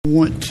I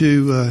want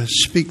to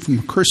speak from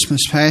a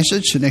Christmas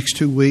passage the next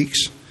 2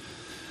 weeks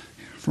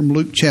from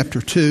Luke chapter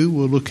 2.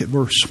 We'll look at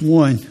verse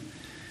 1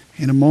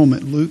 in a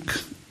moment.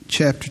 Luke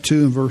chapter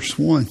 2 and verse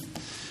 1.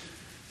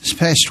 This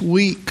past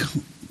week,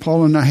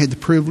 Paul and I had the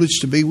privilege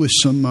to be with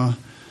some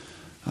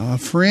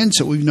friends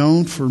that we've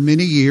known for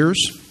many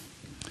years.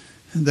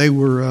 They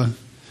were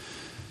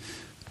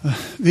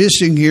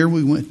visiting here.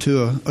 We went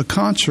to a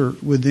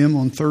concert with them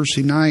on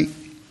Thursday night.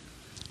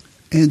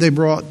 And they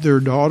brought their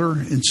daughter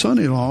and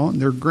son-in-law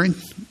and their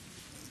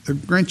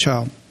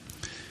grandchild.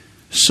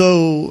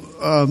 So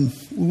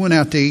we went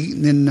out to eat,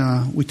 and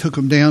then we took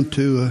them down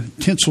to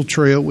Tinsel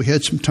Trail. We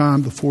had some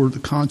time before the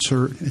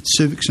concert at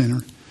Civic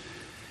Center.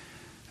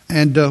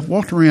 And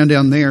walked around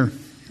down there.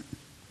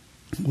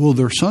 Well,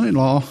 their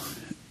son-in-law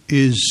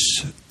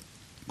is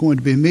going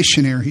to be a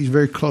missionary. He's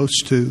very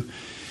close to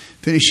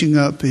finishing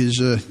up his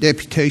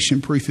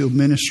deputation pre-field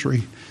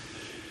ministry.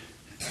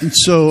 And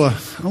so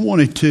I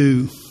wanted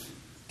to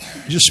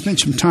just spend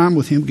some time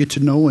with him, get to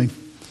know him,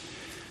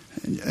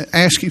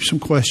 ask him some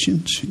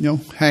questions,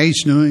 how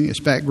he's doing, his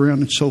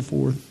background and so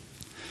forth.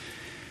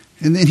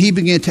 And then he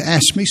began to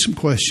ask me some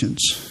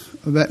questions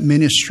about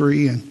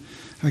ministry, and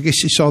I guess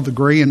he saw the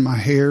gray in my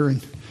hair,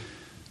 and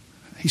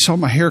he saw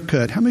my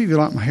haircut. How many of you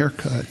like my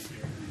haircut?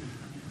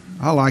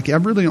 I like it. I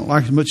really don't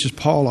like it as much as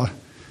Paula.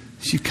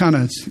 She's kind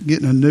of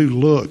getting a new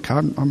look.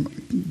 I'm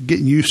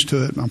getting used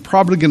to it. I'm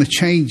probably going to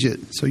change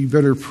it, so you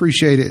better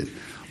appreciate it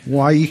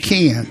while you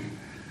can.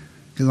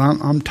 Because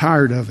I'm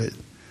tired of it.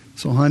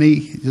 So, honey,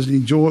 just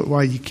enjoy it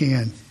while you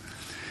can.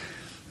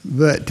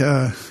 But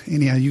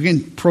anyhow, you can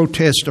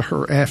protest to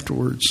her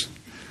afterwards,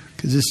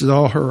 because this is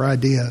all her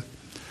idea.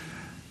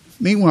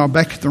 Meanwhile,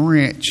 back at the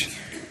ranch,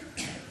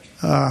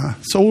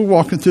 so we're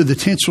walking through the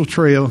Tinsel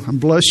Trail. I'm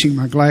blushing.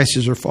 My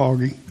glasses are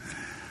foggy.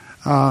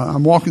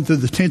 I'm walking through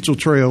the Tinsel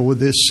Trail with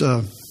this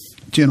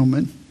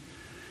gentleman.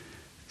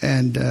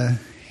 And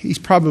he's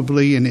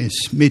probably in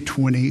his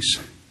mid-20s.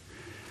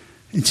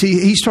 And see,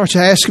 he starts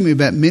asking me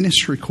about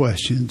ministry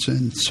questions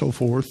and so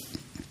forth.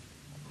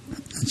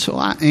 And so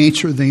I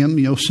answer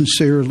them,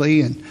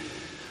 sincerely, and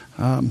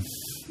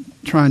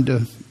trying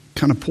to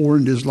kind of pour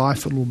into his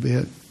life a little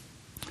bit.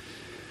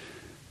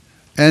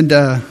 And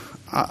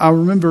I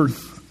remember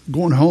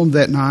going home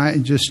that night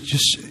and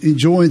just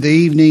enjoying the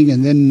evening,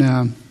 and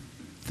then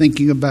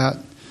thinking about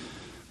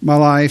my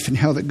life and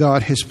how that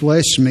God has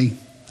blessed me.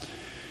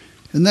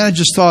 And then I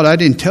just thought, I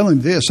didn't tell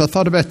him this. I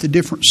thought about the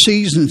different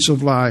seasons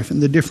of life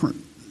and the different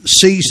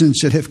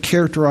seasons that have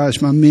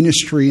characterized my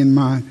ministry and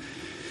my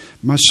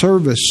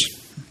service,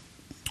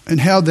 and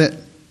how that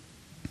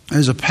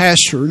as a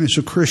pastor and as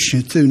a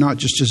Christian too, not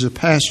just as a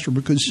pastor,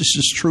 because this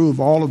is true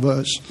of all of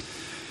us,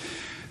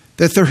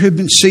 that there have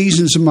been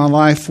seasons in my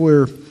life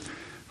where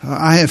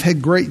I have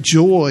had great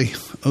joy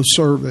of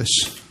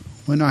service,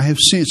 when I have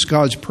sensed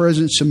God's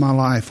presence in my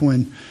life,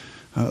 when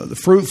the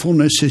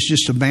fruitfulness has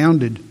just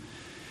abounded.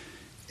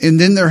 And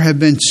then there have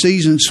been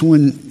seasons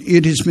when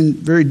it has been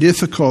very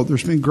difficult.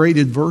 There's been great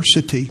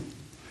adversity.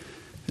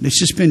 And it's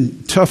just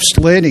been tough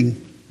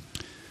sledding.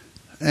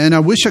 And I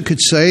wish I could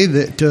say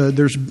that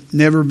there's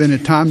never been a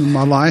time in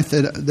my life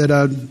that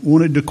I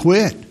wanted to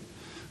quit.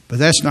 But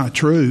that's not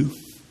true.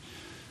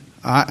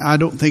 I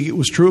don't think it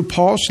was true of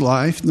Paul's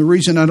life. And the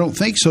reason I don't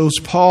think so is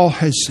Paul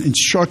has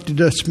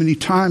instructed us many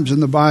times in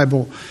the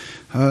Bible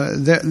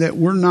that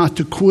we're not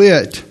to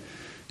quit.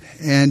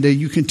 And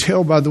you can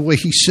tell by the way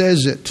he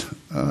says it.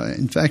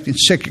 In fact, in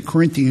 2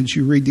 Corinthians,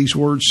 you read these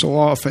words so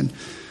often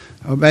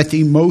about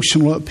the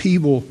emotional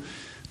upheaval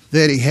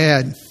that he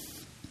had.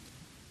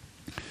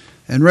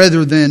 And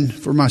rather than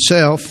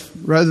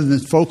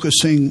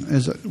focusing,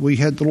 as we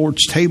had the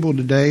Lord's table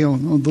today,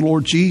 on the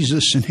Lord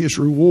Jesus and his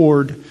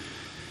reward,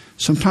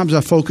 sometimes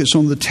I focus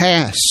on the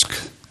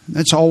task.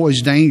 That's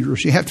always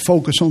dangerous. You have to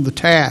focus on the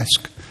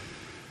task,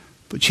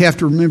 but you have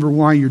to remember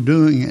why you're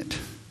doing it.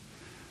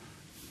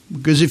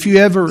 Because if you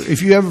ever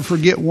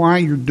forget why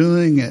you're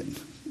doing it,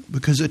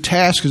 because the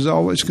task is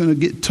always going to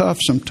get tough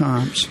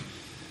sometimes,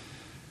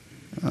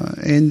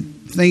 and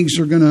things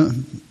are going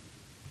to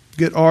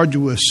get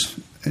arduous,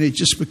 and it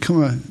just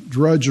become a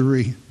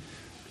drudgery.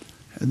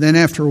 And then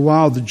after a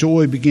while, the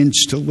joy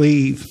begins to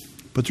leave.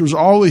 But there's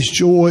always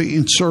joy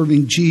in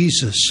serving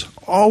Jesus.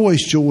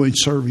 Always joy in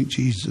serving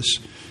Jesus.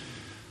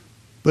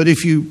 But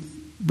if you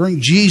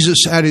bring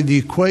Jesus out of the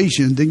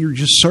equation, then you're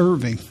just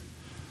serving.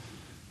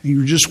 And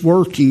you're just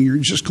working. You're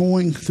just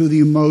going through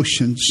the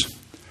emotions.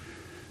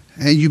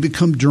 And you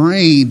become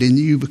drained and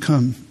you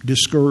become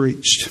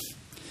discouraged.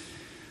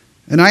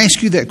 And I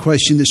ask you that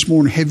question this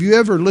morning. Have you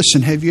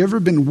ever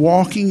been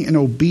walking in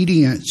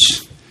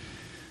obedience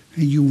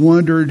and you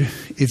wondered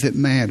if it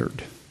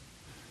mattered?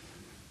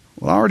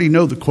 Well, I already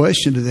know the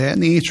question to that,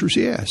 and the answer is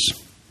yes.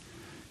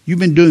 You've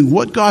been doing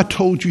what God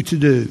told you to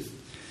do.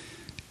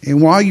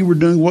 And while you were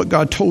doing what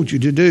God told you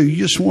to do, you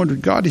just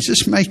wondered, God, is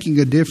this making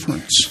a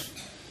difference?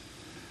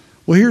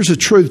 Well, here's the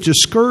truth.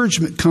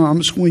 Discouragement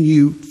comes when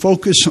you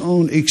focus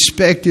on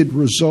expected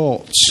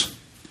results.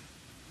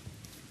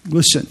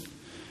 Listen,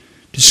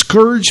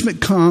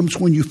 Discouragement comes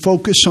when you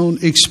focus on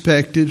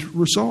expected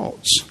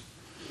results.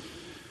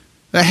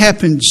 That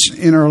happens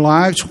in our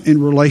lives,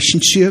 in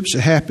relationships. It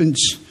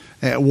happens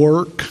at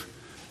work.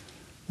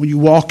 When you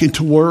walk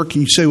into work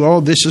and you say, well,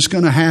 this is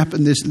going to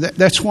happen.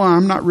 That's why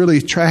I'm not really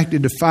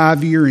attracted to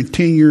 5-year and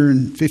 10-year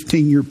and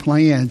 15-year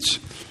plans.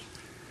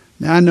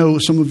 Now, I know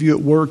some of you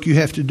at work, you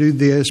have to do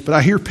this, but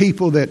I hear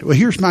people that, well,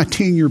 here's my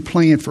 10-year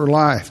plan for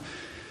life.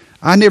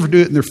 I never do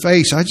it in their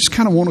face. I just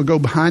kind of want to go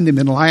behind them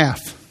and laugh.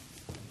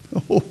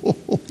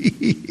 Oh,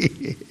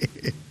 yeah.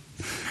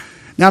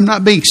 Now, I'm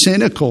not being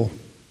cynical.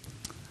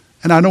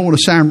 And I don't want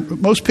to sound,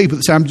 most people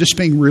that say I'm just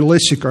being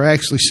realistic are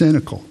actually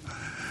cynical.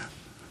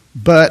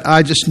 But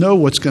I just know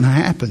what's going to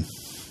happen.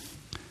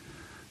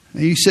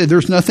 And you said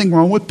there's nothing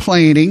wrong with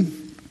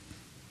planning,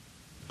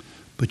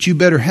 but you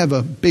better have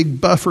a big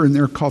buffer in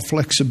there called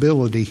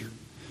flexibility.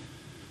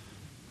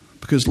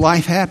 Because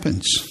life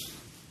happens.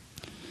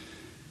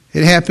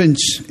 It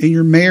happens in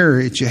your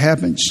marriage. It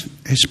happens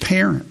as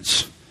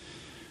parents.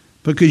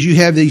 Because you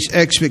have these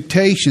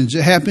expectations.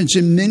 It happens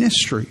in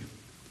ministry.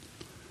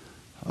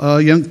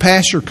 A young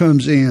pastor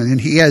comes in and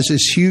he has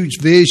this huge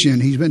vision.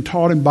 He's been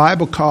taught in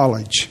Bible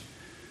college.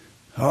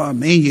 Oh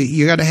man,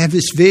 you got to have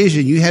this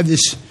vision. You have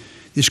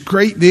this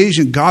great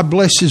vision. God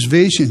bless his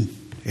vision.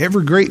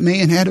 Every great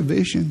man had a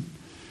vision.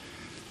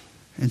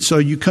 And so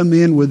you come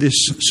in with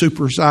this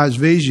supersized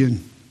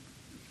vision.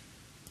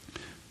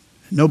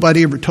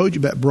 Nobody ever told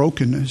you about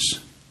brokenness.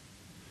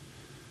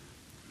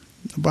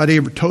 Nobody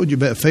ever told you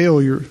about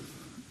failure,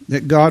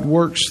 that God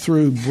works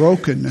through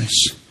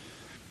brokenness.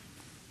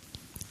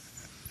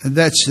 And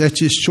that's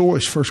his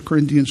choice, 1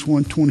 Corinthians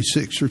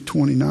 1:26 or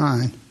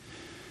 29.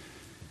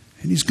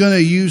 And he's going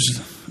to use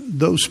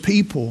those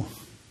people.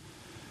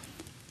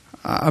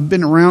 I've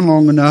been around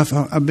long enough.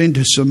 I've been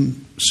to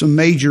some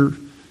major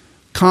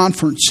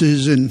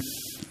conferences. And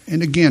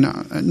again,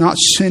 I'm not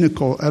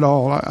cynical at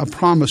all. I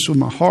promise with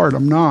my heart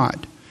I'm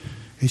not.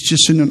 It's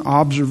just in an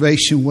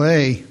observation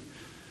way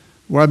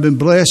where I've been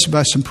blessed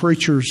by some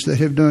preachers that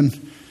have done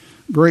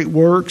great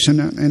works.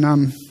 And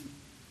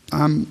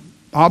I'm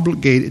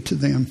obligated to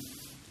them.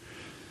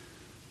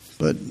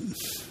 But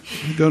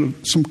I go to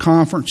some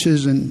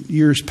conferences in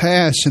years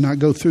past, and I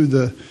go through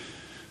the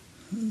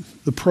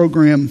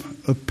program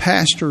of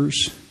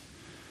pastors,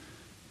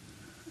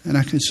 and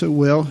I can say,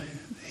 well,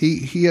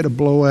 he had a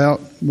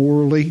blowout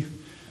morally.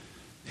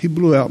 He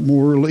blew out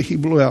morally. He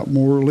blew out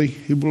morally.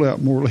 He blew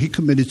out morally. He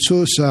committed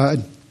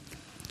suicide.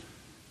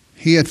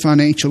 He had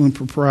financial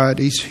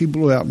improprieties. He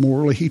blew out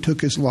morally. He took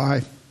his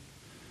life.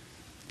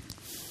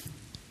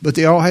 But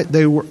they all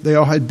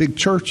had big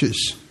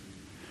churches.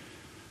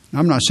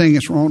 I'm not saying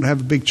it's wrong to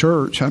have a big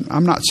church.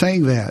 I'm not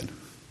saying that.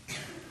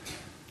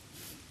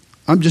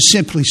 I'm just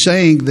simply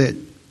saying that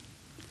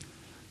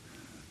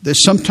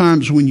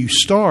sometimes when you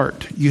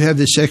start, you have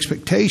this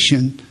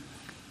expectation,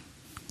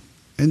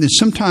 and then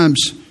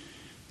sometimes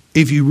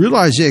if you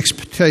realize the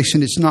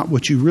expectation, it's not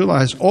what you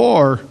realize,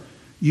 or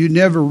you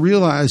never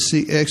realize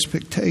the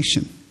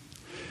expectation.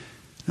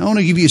 I want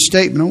to give you a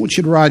statement. I want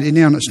you to write it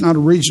down. It's not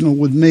original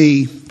with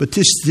me, but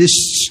this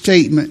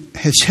statement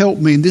has helped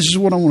me. And this is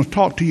what I want to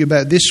talk to you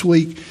about this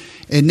week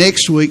and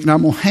next week. And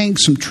I'm going to hang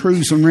some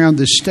truths around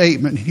this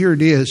statement. Here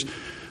it is.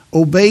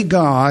 Obey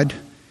God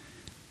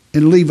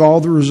and leave all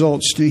the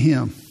results to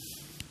Him.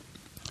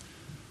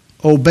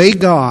 Obey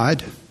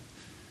God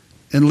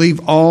and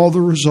leave all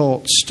the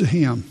results to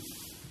Him.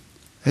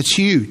 That's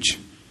huge.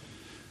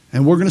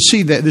 And we're going to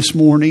see that this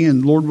morning,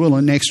 and Lord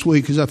willing, next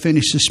week as I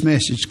finish this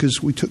message,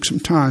 because we took some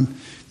time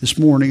this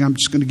morning. I'm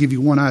just going to give you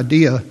one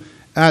idea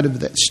out of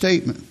that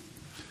statement.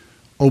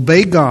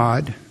 Obey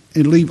God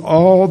and leave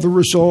all the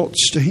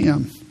results to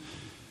Him.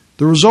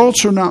 The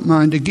results are not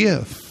mine to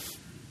give.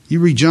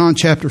 You read John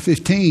chapter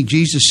 15,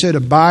 Jesus said,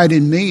 abide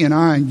in me and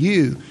I in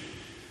you.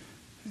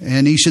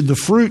 And He said, the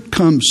fruit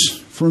comes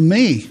from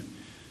me.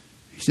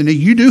 He said, now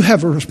you do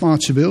have a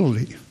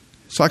responsibility.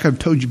 It's like I've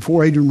told you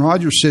before, Adrian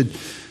Rogers said,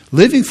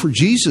 living for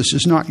Jesus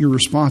is not your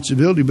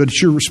responsibility, but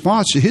it's your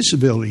response to His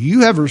ability.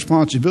 You have a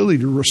responsibility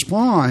to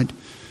respond,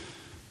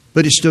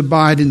 but it's to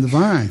abide in the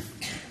vine.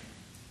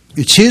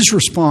 It's His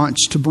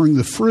response to bring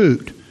the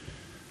fruit.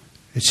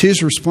 It's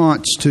His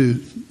response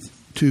to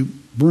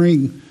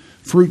bring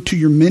fruit to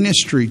your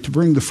ministry, to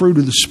bring the fruit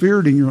of the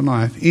Spirit in your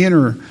life,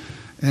 inner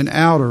and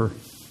outer.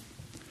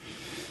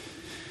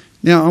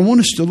 Now, I want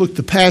us to look at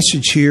the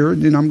passage here,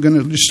 and then I'm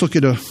going to just look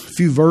at a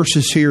few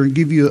verses here and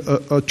give you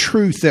a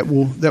truth that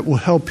will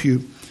help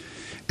you.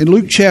 In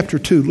Luke chapter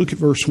 2, look at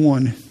verse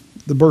 1,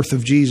 the birth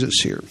of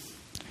Jesus here.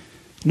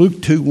 Luke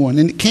 2:1.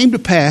 And it came to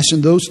pass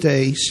in those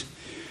days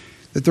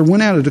that there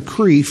went out a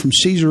decree from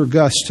Caesar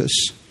Augustus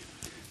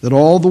that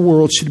all the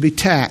world should be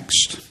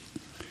taxed.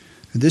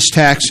 And this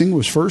taxing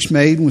was first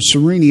made when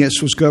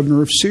Cyrenius was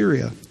governor of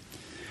Syria.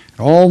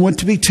 All went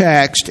to be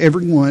taxed,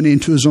 everyone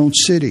into his own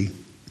city.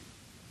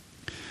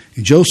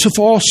 And Joseph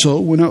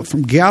also went up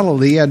from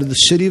Galilee out of the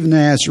city of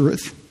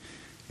Nazareth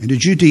into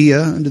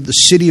Judea, into the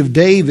city of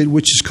David,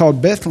 which is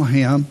called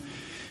Bethlehem,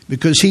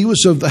 because he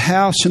was of the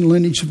house and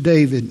lineage of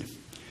David.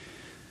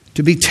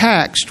 to be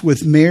taxed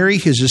with Mary,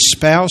 his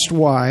espoused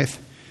wife,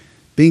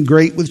 being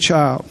great with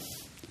child.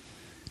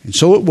 And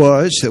so it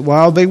was that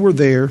while they were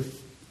there,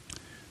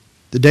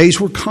 the days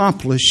were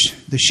accomplished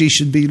that she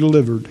should be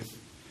delivered.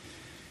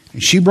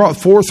 And she brought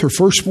forth her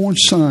firstborn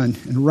son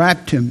and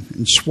wrapped him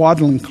in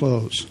swaddling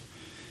clothes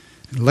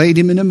and laid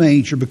him in a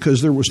manger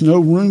because there was no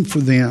room for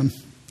them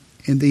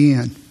in the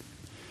inn.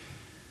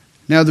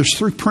 Now there's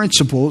 3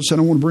 principles that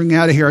I want to bring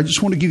out of here. I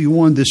just want to give you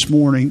one this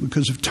morning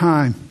because of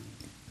time.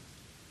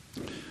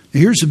 Now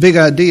here's the big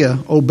idea.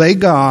 Obey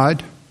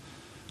God.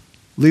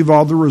 Leave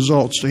all the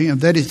results to Him.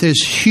 That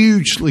is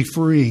hugely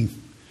freeing.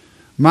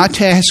 My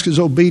task is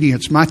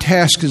obedience. My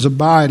task is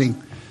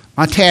abiding.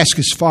 My task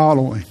is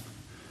following.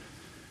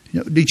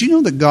 Did you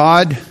know that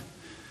God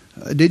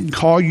didn't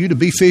call you to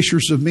be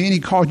fishers of men? He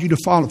called you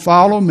to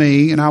follow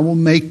me, and I will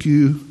make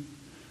you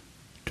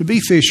to be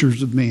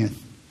fishers of men.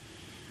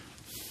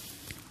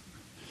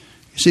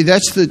 See,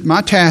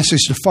 my task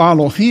is to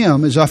follow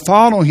Him. As I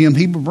follow Him,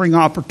 He will bring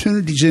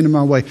opportunities into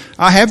my way.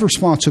 I have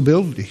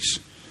responsibilities.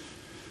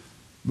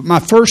 But my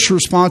first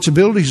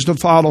responsibility is to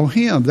follow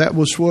Him. That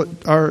was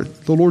what the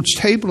Lord's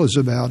table is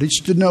about. It's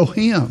to know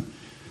Him.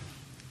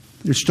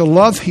 It's to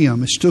love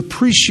Him. It's to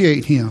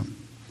appreciate Him.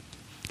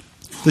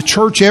 The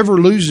church ever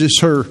loses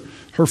her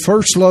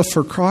first love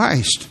for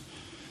Christ.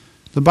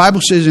 The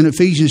Bible says in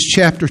Ephesians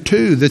chapter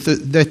 2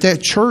 that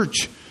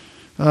church,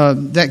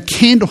 that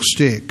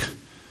candlestick,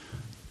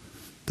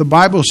 the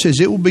Bible says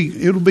it'll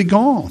be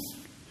gone.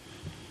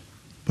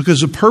 Because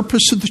the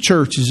purpose of the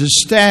church is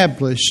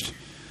established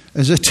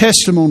as a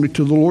testimony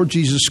to the Lord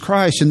Jesus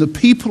Christ. And the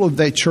people of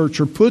that church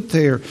are put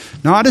there,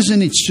 not as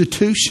an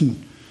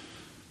institution,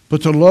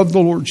 but to love the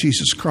Lord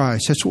Jesus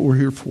Christ. That's what we're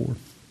here for.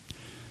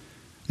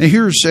 Now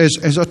here's,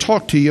 as I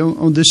talk to you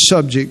on this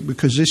subject,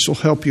 because this will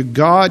help you,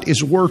 God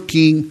is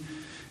working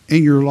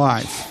in your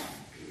life.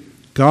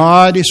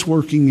 God is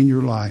working in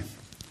your life.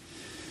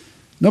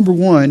 Number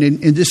one, and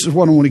this is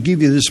what I want to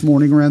give you this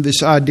morning around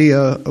this idea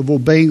of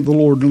obeying the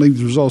Lord and leaving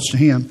the results to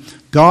Him.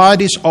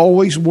 God is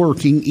always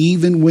working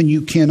even when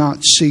you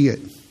cannot see it.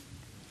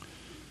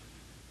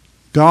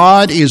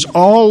 God is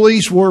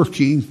always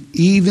working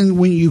even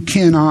when you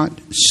cannot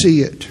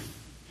see it.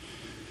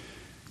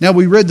 Now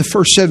we read the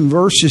first 7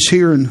 verses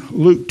here in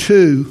Luke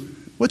 2.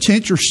 What's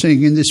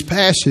interesting in this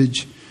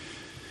passage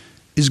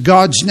is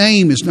God's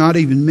name is not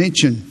even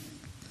mentioned.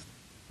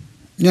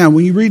 Now,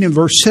 when you read in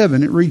verse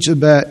 7, it reads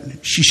about,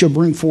 she shall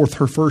bring forth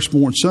her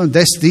firstborn son.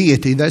 That's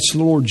deity. That's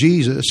the Lord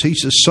Jesus.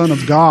 He's the Son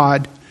of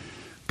God,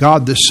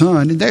 God the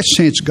Son. In that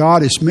sense,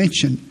 God is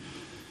mentioned.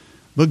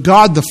 But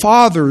God the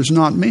Father is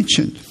not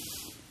mentioned.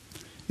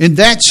 In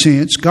that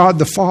sense, God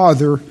the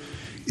Father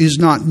is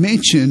not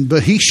mentioned,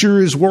 but He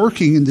sure is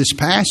working in this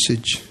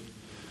passage.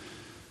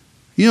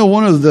 You know,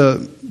 one of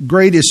the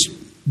greatest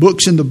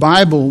books in the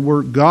Bible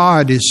where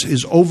God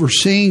is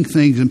overseeing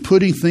things and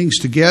putting things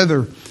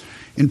together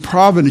in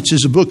providence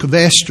is the book of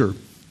Esther.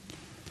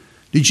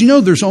 Did you know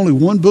there's only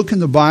one book in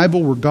the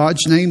Bible where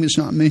God's name is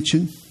not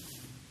mentioned?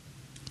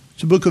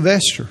 It's the book of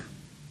Esther.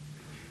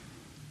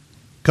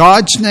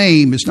 God's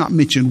name is not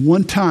mentioned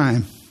one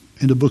time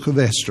in the book of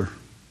Esther.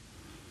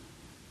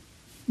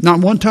 Not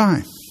one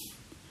time.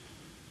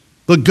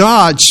 But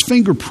God's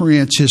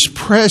fingerprints, His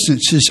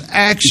presence, His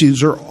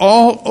actions are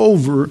all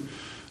over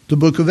the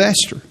book of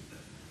Esther.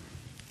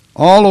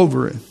 All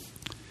over it.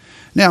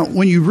 Now,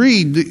 when you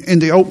read in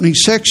the opening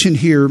section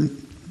here,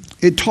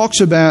 it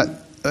talks about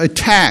a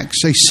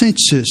tax, a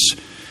census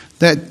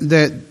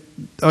that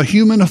a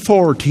human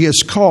authority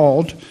has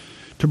called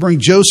to bring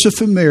Joseph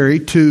and Mary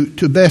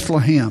to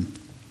Bethlehem.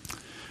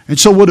 And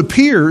so what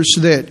appears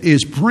that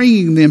is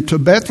bringing them to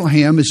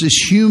Bethlehem is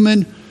this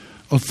human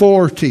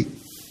authority.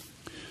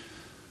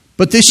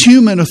 But this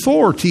human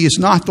authority is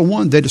not the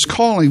one that is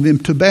calling them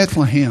to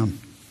Bethlehem.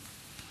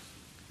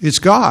 It's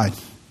God.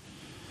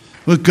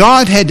 But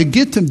God had to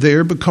get them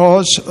there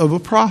because of a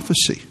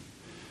prophecy.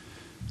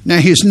 Now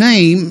His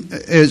name,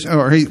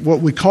 or what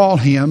we call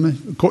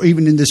Him,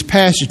 even in this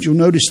passage, you'll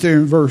notice there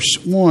in verse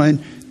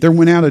 1, there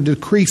went out a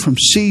decree from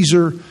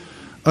Caesar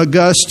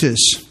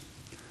Augustus.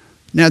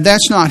 Now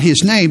that's not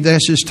His name,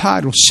 that's His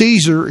title.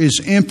 Caesar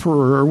is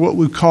emperor, or what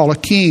we call a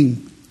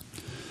king.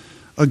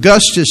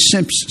 Augustus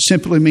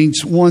simply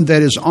means one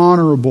that is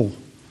honorable.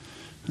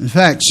 In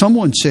fact,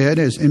 someone said,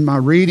 as in my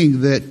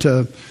reading,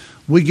 that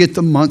we get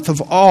the month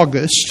of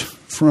August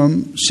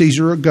from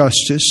Caesar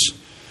Augustus.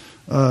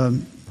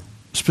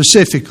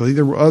 Specifically,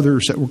 there were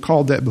others that were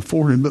called that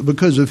before him, but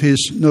because of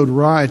his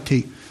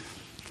notoriety,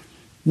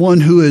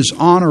 one who is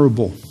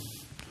honorable.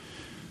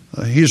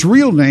 His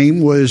real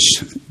name was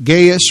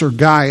Gaius or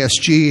Gaius,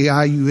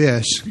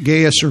 Gaius,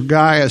 Gaius or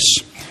Gaius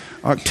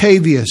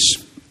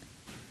Octavius.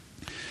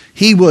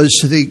 He was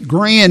the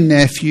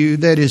grandnephew,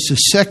 that is the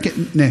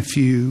second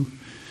nephew,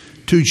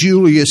 to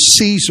Julius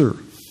Caesar.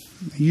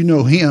 You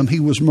know him, he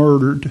was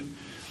murdered.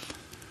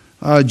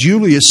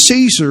 Julius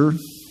Caesar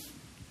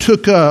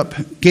took up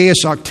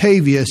Gaius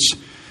Octavius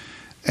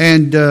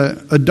and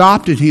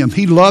adopted him.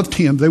 He loved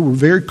him. They were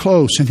very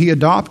close, and he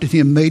adopted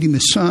him, made him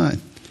his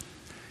son.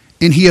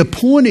 And he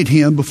appointed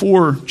him,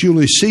 before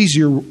Julius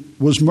Caesar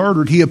was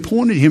murdered, he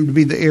appointed him to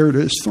be the heir to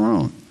his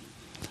throne.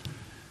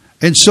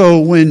 And so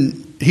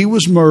when he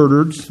was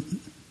murdered,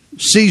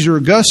 Caesar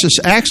Augustus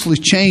actually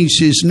changed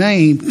his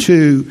name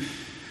to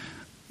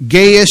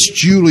Gaius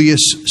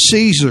Julius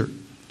Caesar.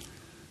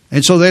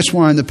 And so that's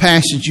why in the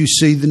passage you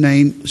see the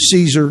name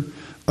Caesar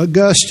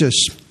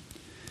Augustus.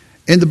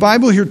 And the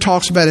Bible here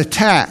talks about a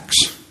tax.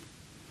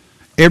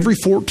 Every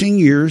 14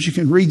 years, you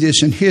can read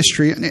this in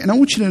history. And I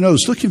want you to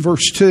notice, look in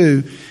verse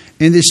 2.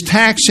 And this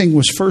taxing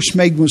was first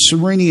made when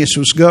Cyrenius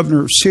was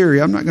governor of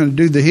Syria. I'm not going to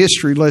do the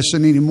history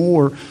lesson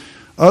anymore,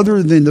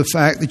 other than the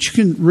fact that you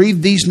can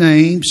read these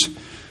names.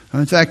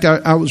 In fact,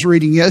 I was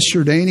reading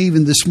yesterday and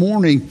even this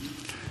morning.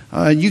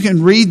 You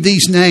can read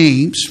these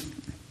names,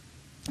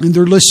 and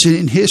they're listed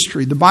in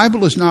history. The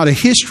Bible is not a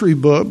history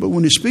book, but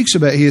when it speaks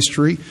about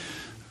history,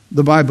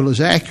 the Bible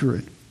is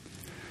accurate.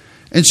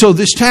 And so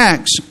this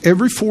tax,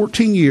 every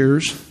 14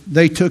 years,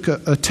 they took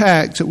a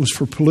tax that was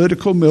for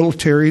political,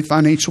 military,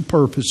 financial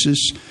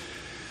purposes.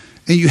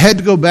 And you had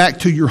to go back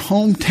to your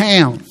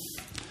hometown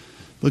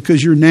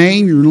because your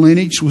name, your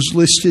lineage was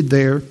listed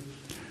there.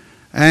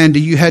 And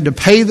you had to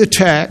pay the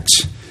tax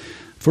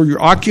for your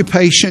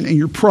occupation and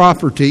your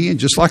property. And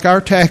just like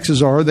our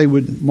taxes are, they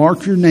would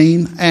mark your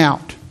name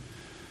out.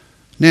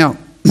 Now,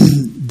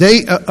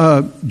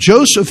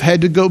 Joseph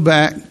had to go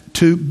back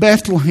to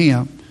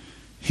Bethlehem.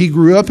 He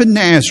grew up in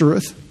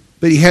Nazareth,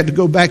 but he had to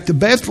go back to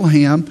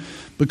Bethlehem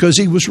because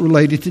he was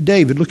related to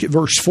David. Look at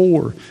verse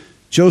 4.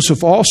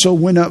 Joseph also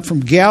went up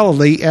from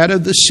Galilee out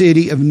of the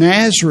city of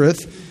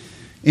Nazareth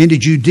into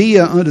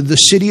Judea unto the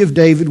city of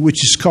David,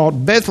 which is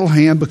called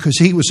Bethlehem, because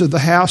he was of the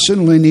house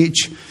and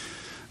lineage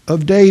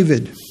of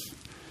David.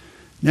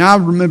 Now, I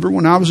remember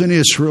when I was in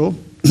Israel,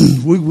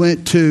 we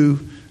went to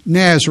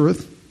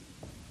Nazareth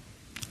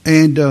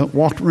and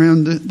walked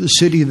around the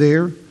city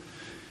there.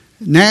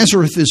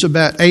 Nazareth is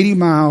about 80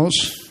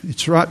 miles.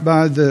 It's right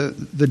by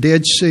the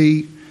Dead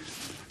Sea.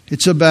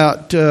 It's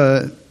about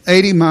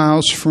 80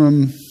 miles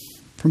from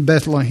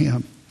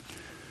Bethlehem.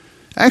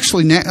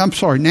 Actually,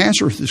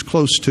 Nazareth is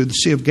close to the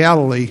Sea of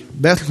Galilee.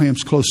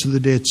 Bethlehem's close to the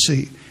Dead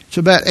Sea. It's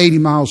about 80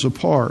 miles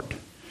apart.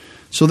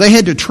 So they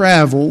had to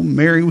travel.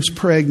 Mary was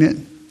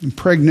pregnant,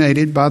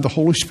 impregnated by the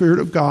Holy Spirit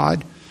of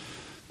God.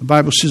 The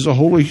Bible says the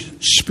Holy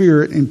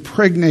Spirit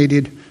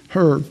impregnated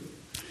her.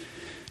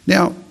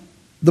 Now,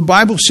 the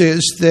Bible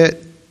says that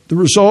the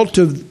result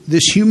of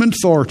this human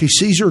authority,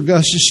 Caesar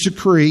Augustus'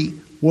 decree,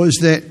 was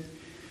that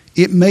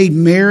it made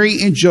Mary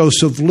and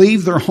Joseph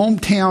leave their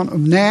hometown of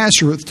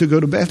Nazareth to go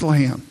to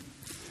Bethlehem.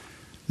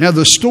 Now,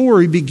 the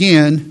story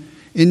began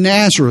in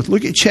Nazareth.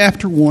 Look at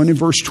chapter 1 and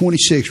verse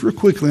 26. Real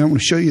quickly, I want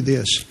to show you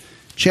this.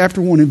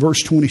 Chapter 1 and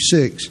verse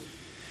 26.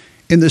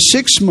 In the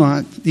 6th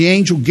month, the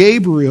angel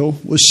Gabriel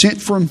was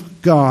sent from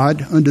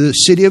God unto the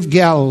city of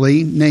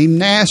Galilee named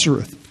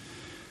Nazareth.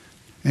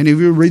 And if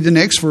you read the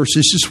next verse,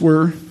 this is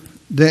where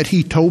that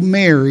he told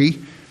Mary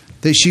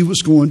that she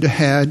was going to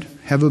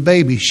have a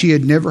baby. She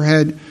had never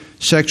had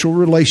sexual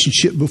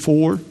relationship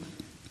before.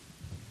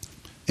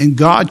 And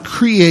God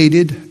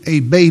created a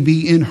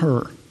baby in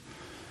her.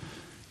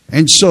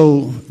 And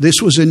so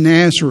this was in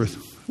Nazareth.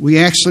 We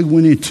actually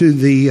went into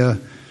the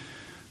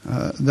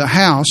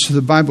house.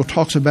 The Bible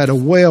talks about a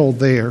well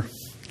there.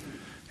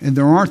 And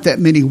there aren't that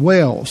many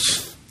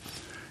wells.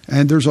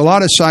 And there's a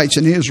lot of sites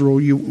in Israel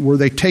where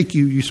they take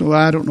you. You say, well,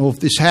 I don't know if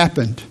this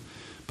happened.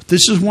 But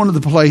this is one of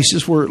the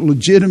places where it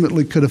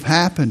legitimately could have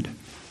happened.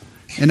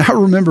 And I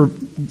remember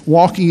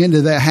walking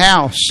into that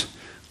house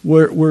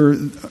where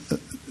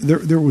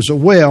there was a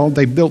well.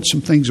 They built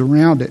some things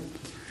around it.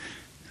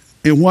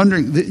 And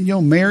wondering,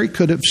 Mary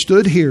could have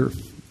stood here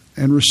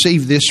and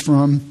received this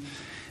from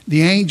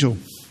the angel.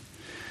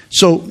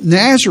 So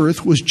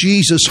Nazareth was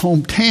Jesus'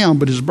 hometown,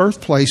 but his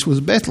birthplace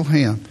was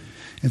Bethlehem.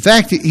 In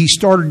fact, he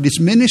started his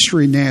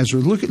ministry in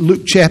Nazareth. Look at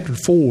Luke chapter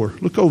 4.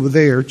 Look over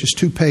there, just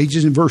 2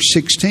 pages in verse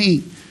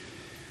 16.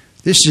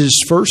 This is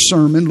his first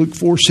sermon, Luke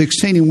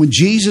 4:16. And when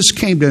Jesus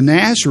came to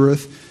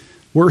Nazareth,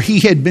 where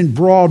he had been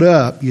brought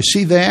up, you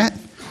see that?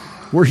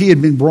 Where he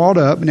had been brought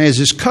up, and as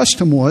his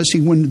custom was, he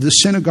went to the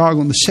synagogue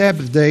on the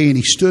Sabbath day and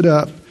he stood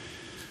up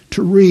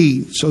to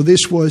read. So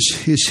this was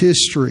his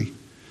history.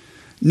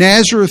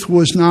 Nazareth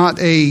was not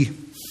a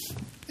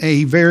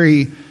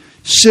very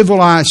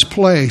civilized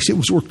place. It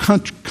was where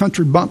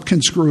country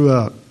bumpkins grew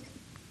up.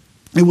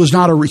 It was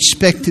not a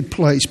respected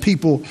place.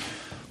 People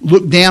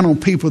looked down on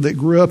people that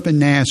grew up in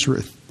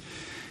Nazareth.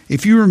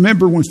 If you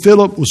remember when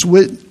Philip was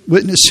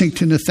witnessing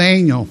to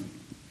Nathanael,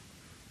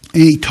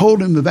 and he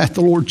told him about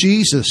the Lord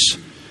Jesus,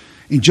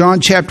 in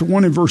John chapter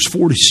 1 and verse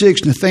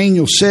 46,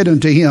 Nathanael said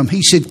unto him,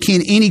 he said,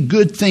 can any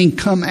good thing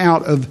come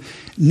out of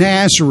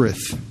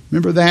Nazareth?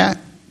 Remember that?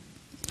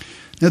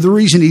 Now, the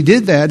reason he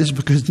did that is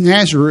because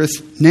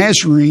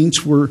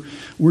Nazarenes were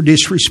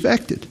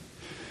disrespected.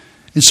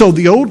 And so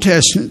the Old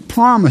Testament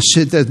promised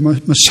that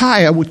the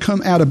Messiah would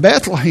come out of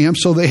Bethlehem,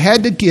 so they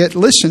had to get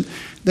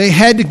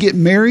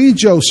Mary and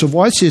Joseph.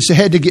 Watch this. They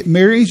had to get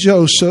Mary and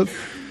Joseph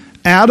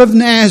out of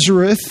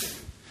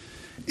Nazareth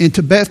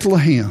into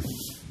Bethlehem.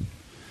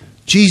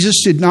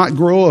 Jesus did not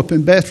grow up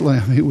in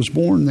Bethlehem. He was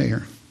born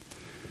there.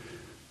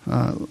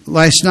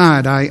 Last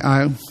night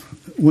I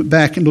went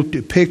back and looked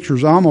at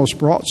pictures. I almost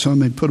brought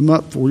some and put them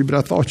up for you, but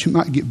I thought you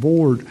might get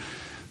bored.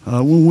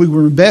 When we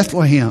were in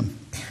Bethlehem,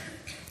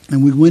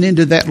 and we went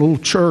into that little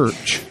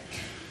church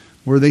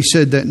where they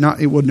said that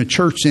it wasn't a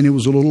church then, it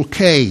was a little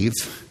cave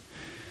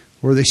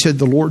where they said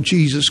the Lord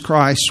Jesus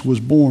Christ was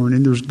born.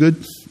 And there's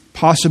good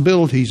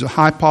possibilities, a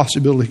high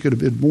possibility he could have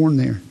been born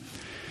there.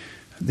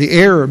 The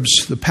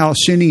Arabs, the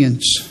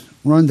Palestinians,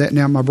 run that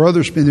now. My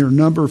brother's been there a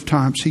number of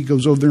times. He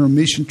goes over there on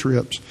mission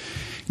trips.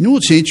 You know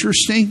what's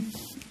interesting?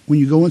 When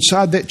you go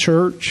inside that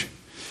church,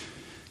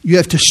 you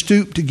have to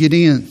stoop to get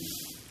in.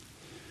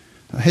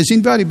 Has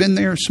anybody been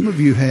there? Some of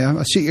you have.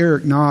 I see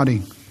Eric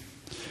nodding.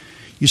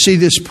 You see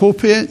this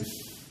pulpit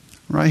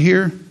right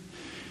here?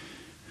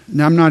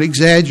 Now, I'm not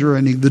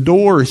exaggerating. The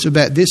door is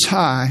about this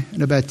high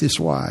and about this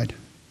wide.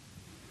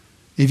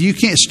 If you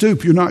can't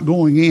stoop, you're not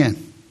going in.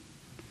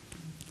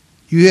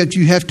 You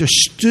have to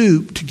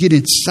stoop to get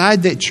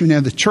inside that church. Now,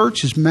 the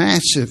church is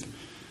massive.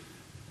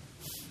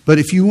 But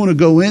if you want to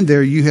go in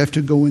there, you have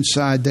to go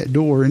inside that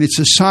door. And it's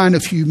a sign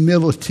of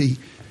humility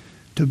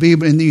to be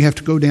able, and then you have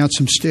to go down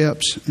some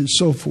steps and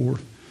so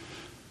forth.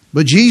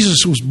 But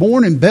Jesus was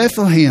born in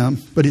Bethlehem,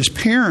 but his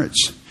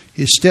parents,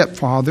 his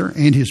stepfather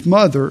and his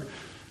mother,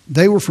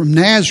 they were from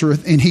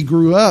Nazareth, and he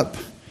grew up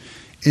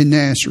in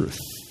Nazareth.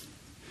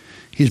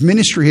 His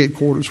ministry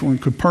headquarters were in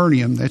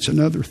Capernaum. That's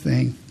another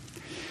thing.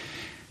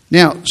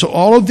 Now, so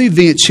all of the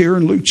events here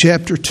in Luke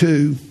chapter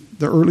 2,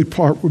 the early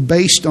part, were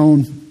based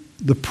on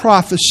the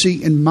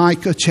prophecy in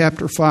Micah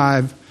chapter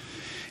 5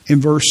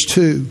 and verse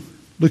 2.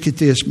 Look at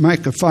this,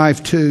 Micah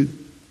 5:2.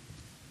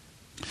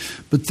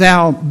 But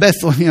thou,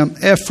 Bethlehem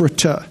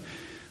Ephratah,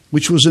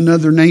 which was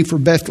another name for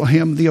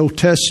Bethlehem in the Old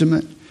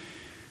Testament,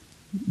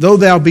 though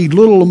thou be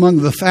little among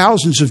the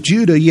thousands of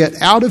Judah, yet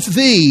out of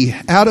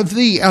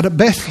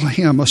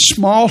Bethlehem, a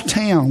small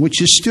town,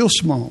 which is still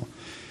small,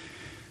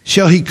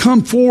 shall he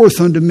come forth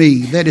unto me,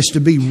 that is to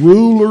be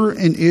ruler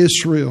in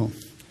Israel,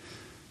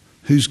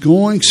 whose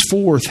goings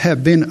forth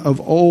have been of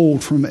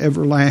old from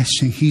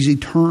everlasting. He's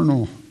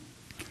eternal.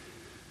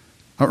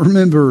 I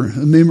remember,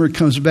 a memory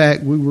comes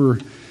back, we were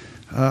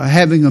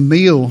having a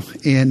meal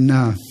in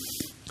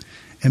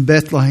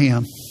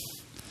Bethlehem,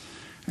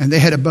 and they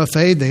had a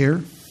buffet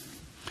there.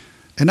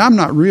 And I'm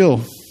not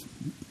real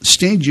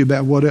stingy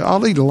about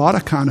I'll eat a lot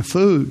of kind of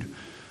food,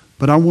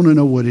 but I want to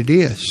know what it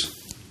is.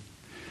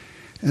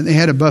 And they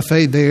had a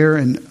buffet there,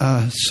 and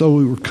so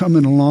we were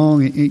coming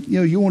along. And,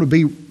 you want to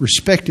be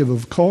respectful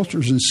of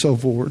cultures and so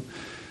forth.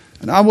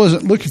 And I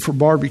wasn't looking for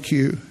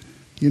barbecue.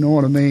 You know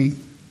what I mean?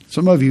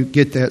 Some of you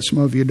get that, some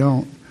of you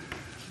don't.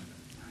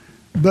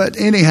 But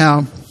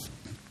anyhow,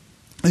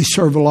 they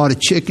serve a lot of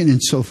chicken and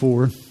so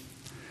forth.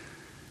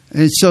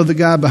 And so the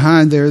guy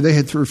behind there, they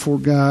had 3 or 4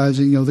 guys,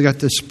 and they got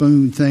this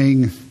spoon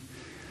thing.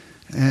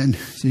 And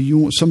said, "You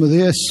want some of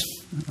this?"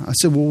 I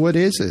said, "Well, what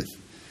is it?"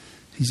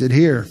 He said,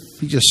 "Here."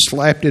 He just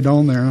slapped it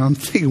on there. And I'm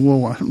thinking,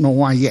 well, I don't know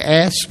why you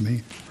asked me.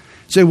 He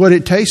said, "What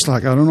it tastes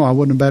like?" I don't know. I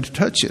wasn't about to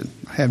touch it.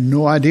 I have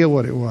no idea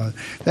what it was.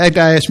 That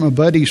guy asked my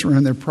buddies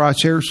around there,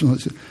 Price Harrison, I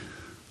said,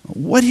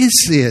 "What is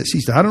this?"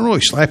 He said, "I don't know."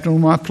 He slapped it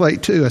on my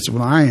plate too. I said,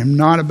 "Well, I am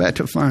not about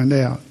to find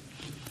out."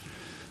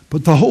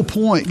 But the whole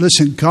point,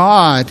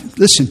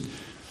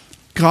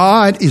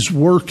 God is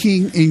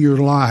working in your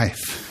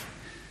life,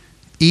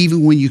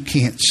 even when you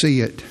can't see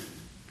it,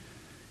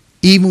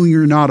 even when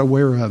you're not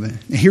aware of it.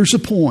 Now, here's the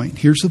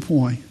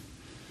point.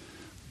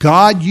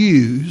 God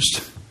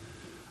used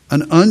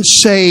an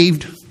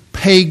unsaved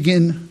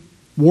pagan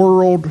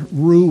world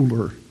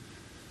ruler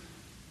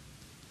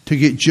to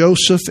get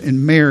Joseph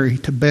and Mary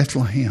to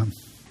Bethlehem.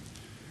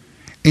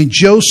 And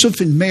Joseph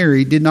and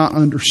Mary did not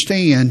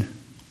understand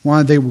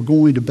why they were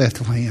going to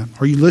Bethlehem.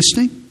 Are you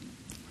listening?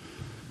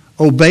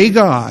 Obey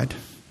God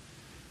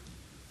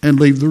and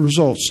leave the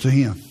results to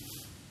Him.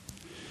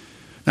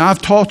 Now,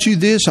 I've taught you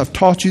this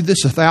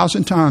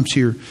 1,000 times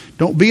here.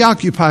 Don't be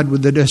occupied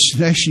with the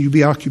destination, you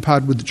be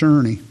occupied with the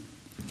journey.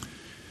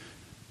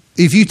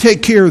 If you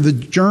take care of the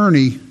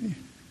journey,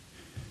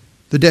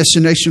 the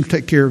destination will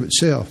take care of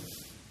itself.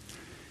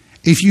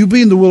 If you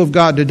be in the will of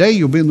God today,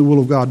 you'll be in the will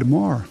of God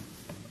tomorrow.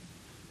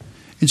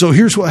 And so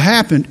here's what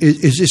happened,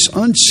 is this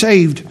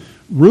unsaved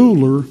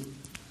ruler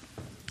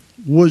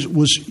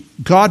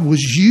God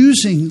was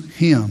using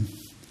him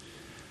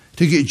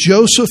to get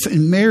Joseph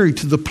and Mary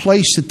to the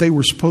place that they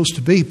were supposed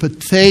to be,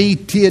 but they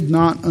did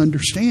not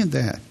understand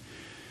that.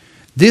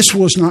 This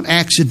was not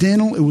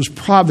accidental, it was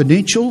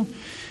providential.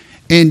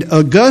 And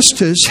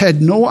Augustus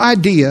had no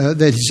idea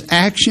that his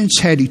actions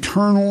had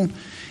eternal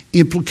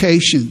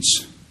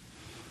implications.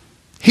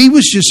 He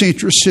was just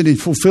interested in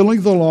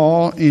fulfilling the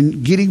law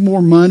and getting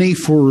more money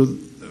for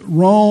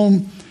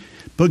Rome,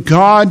 but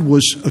God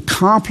was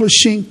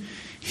accomplishing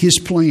His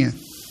plan.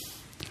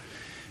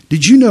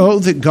 Did you know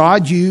that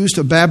God used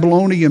a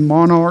Babylonian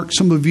monarch?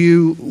 Some of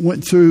you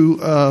went through,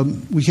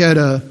 we had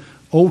an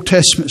Old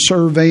Testament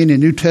survey and a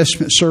New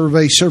Testament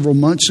survey several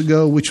months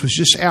ago, which was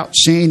just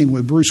outstanding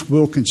with Bruce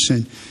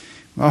Wilkinson.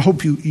 I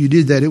hope you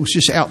did that. It was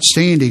just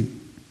outstanding.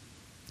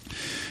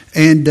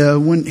 And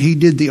when he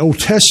did the Old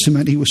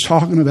Testament, he was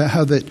talking about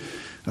how that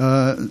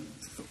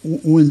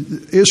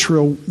when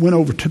Israel went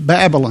over to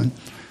Babylon,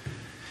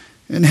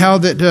 and how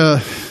that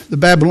the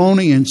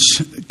Babylonians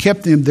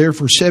kept them there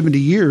for 70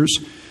 years.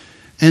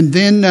 And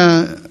then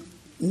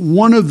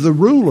one of the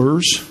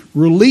rulers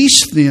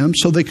released them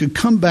so they could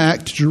come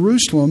back to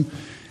Jerusalem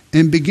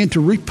and begin to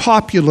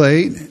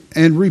repopulate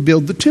and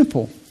rebuild the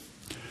temple.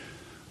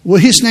 Well,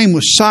 his name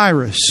was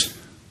Cyrus.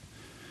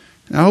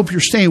 And I hope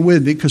you're staying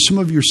with me, because some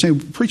of you are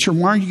saying, "Preacher,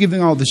 why are you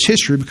giving all this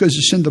history?" Because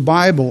it's in the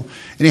Bible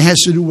and it has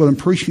to do with what I'm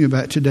preaching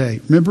about today.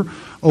 Remember,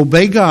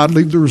 obey God,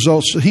 leave the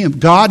results to Him.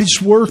 God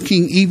is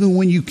working even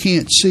when you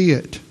can't see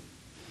it.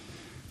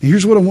 And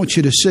here's what I want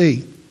you to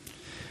see.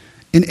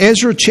 In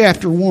Ezra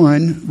chapter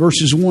 1,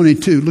 verses 1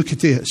 and 2, look at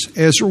this.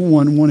 Ezra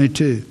 1, 1 and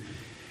 2.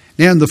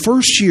 Now in the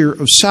first year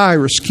of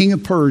Cyrus, king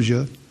of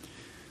Persia,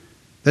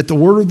 that the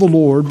word of the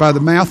Lord by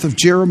the mouth of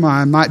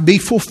Jeremiah might be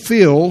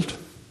fulfilled.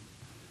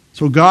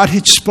 So God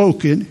had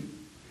spoken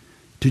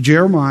to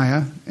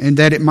Jeremiah, and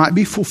that it might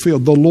be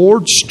fulfilled. The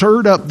Lord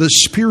stirred up the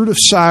spirit of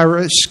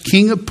Cyrus,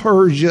 king of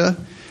Persia,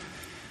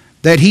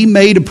 that he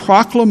made a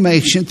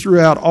proclamation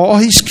throughout all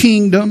his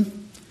kingdom,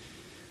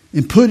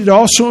 and put it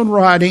also in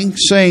writing,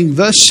 saying,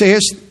 "Thus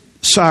says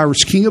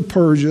Cyrus, king of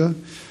Persia,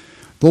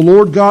 the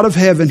Lord God of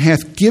heaven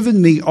hath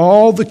given me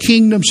all the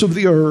kingdoms of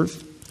the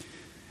earth,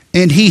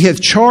 and he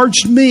hath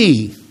charged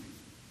me,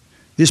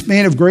 this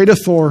man of great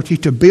authority,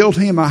 to build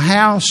him a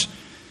house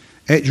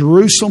at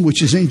Jerusalem,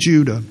 which is in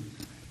Judah."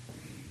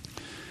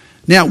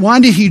 Now, why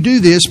did he do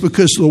this?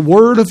 Because the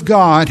word of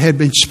God had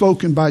been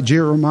spoken by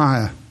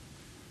Jeremiah.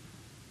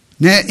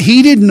 Now,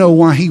 he didn't know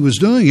why he was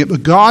doing it,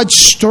 but God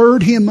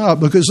stirred him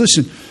up. Because,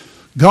 listen,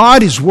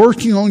 God is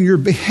working on your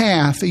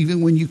behalf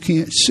even when you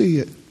can't see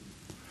it.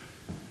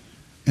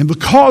 And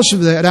because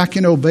of that, I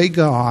can obey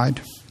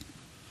God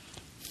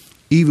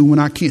even when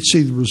I can't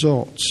see the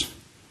results.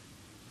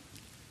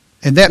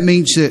 And that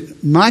means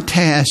that my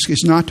task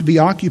is not to be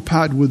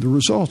occupied with the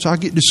results. I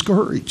get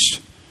discouraged.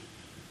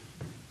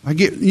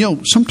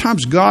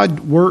 Sometimes God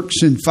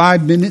works in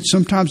 5 minutes.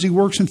 Sometimes He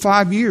works in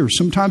 5 years.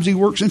 Sometimes He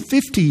works in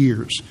 50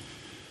 years.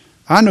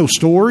 I know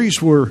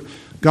stories where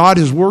God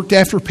has worked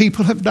after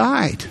people have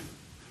died.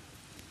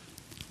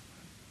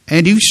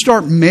 And if you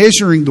start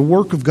measuring the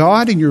work of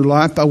God in your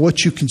life by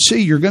what you can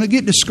see, you're going to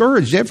get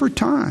discouraged every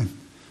time.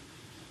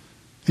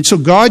 And so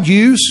God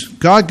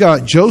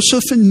got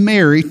Joseph and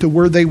Mary to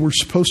where they were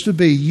supposed to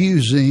be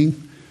using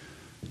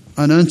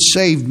an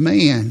unsaved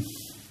man.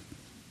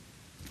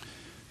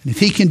 And if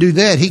He can do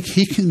that,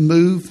 He can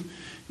move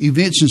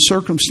events and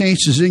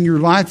circumstances in your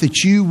life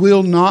that you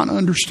will not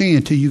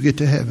understand till you get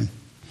to heaven.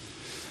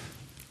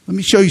 Let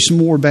me show you some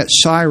more about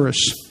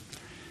Cyrus.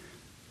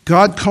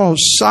 God calls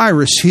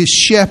Cyrus His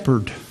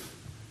shepherd.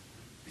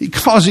 He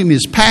calls him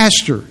His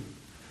pastor.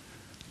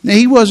 Now,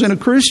 he wasn't a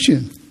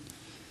Christian.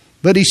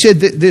 But he said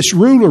that this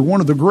ruler,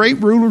 one of the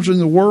great rulers in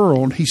the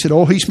world, he said,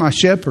 "Oh, he's my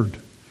shepherd."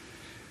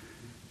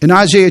 In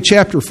Isaiah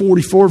chapter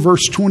 44,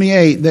 verse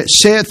 28, that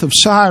saith of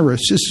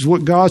Cyrus, this is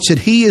what God said,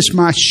 "He is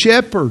my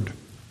shepherd,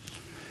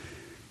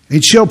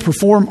 and shall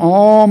perform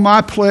all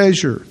my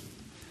pleasure.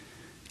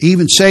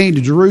 Even saying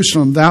to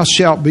Jerusalem, thou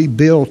shalt be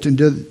built, and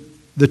to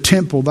the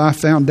temple thy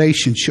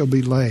foundation shall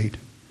be laid."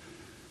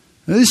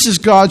 Now, this is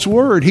God's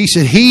word. He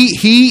said,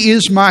 He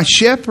is my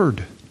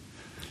shepherd.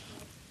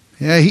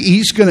 Yeah,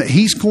 he's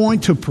going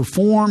to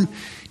perform.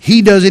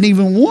 He doesn't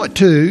even want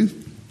to,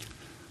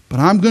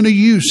 but I'm going to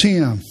use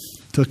Him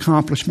to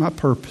accomplish my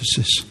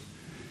purposes.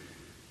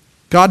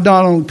 God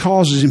not only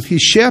calls Him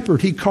His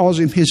shepherd, He calls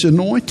Him His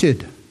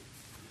anointed.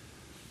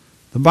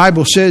 The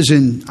Bible says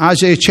in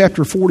Isaiah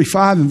chapter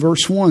 45 and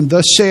verse 1,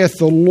 "Thus saith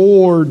the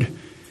Lord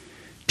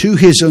to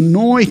His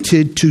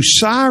anointed, to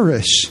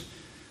Cyrus,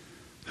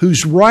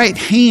 whose right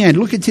hand,"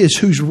 look at this,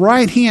 "whose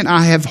right hand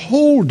I have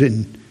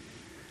holden,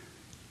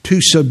 to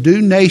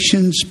subdue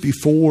nations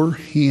before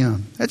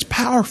Him." That's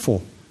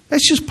powerful.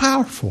 That's just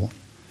powerful.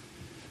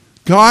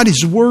 God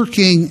is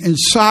working in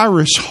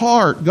Cyrus'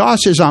 heart. God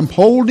says, "I'm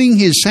holding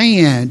his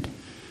hand."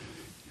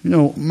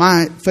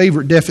 My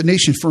favorite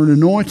definition for an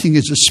anointing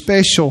is a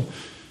special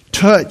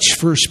touch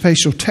for a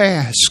special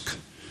task.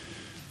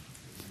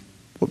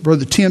 What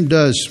Brother Tim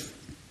does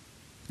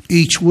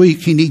each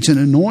week, he needs an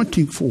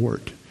anointing for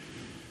it.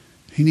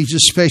 He needs a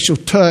special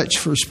touch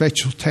for a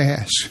special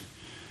task.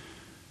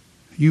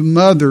 You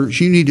mothers,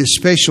 you need a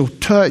special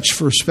touch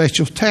for a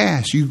special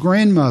task. You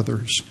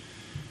grandmothers,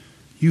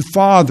 you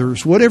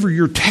fathers, whatever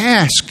your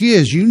task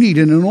is, you need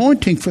an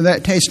anointing for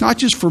that task. Not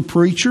just for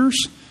preachers.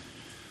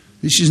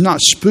 This is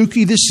not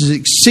spooky. This is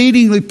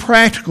exceedingly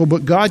practical,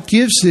 but God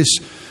gives this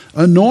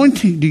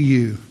anointing to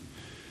you.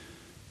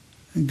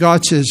 And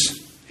God says,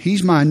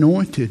 He's my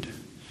anointed.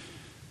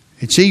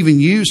 It's even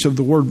used of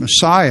the word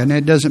Messiah, and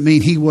that doesn't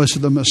mean He was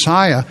the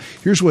Messiah.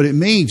 Here's what it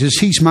means, is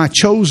He's my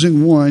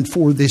chosen one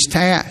for this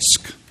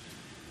task.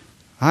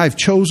 I've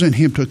chosen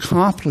Him to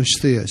accomplish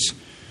this.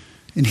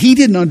 And he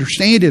didn't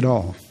understand it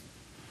all,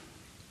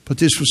 but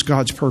this was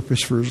God's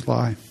purpose for his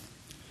life.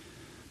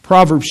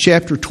 Proverbs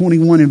chapter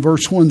 21 and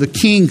verse 1, the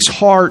king's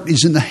heart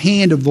is in the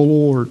hand of the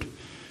Lord.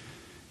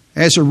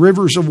 As the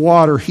rivers of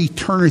water, he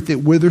turneth it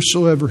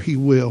whithersoever he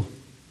will.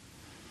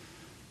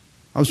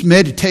 I was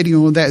meditating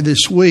on that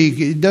this week.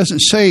 It doesn't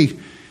say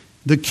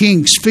the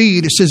king's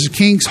feet. It says the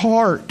king's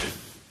heart.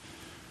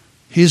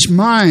 His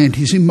mind,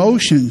 his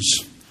emotions,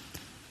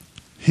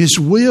 his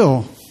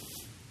will.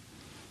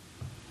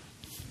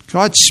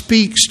 God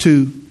speaks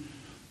to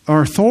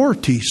our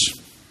authorities.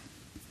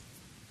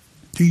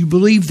 Do you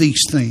believe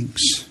these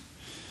things?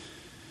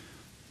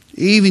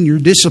 Even your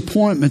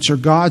disappointments are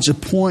God's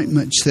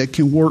appointments that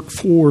can work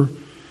for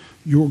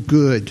your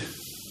good.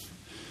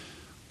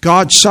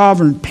 God's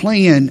sovereign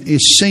plan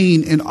is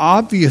seen in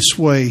obvious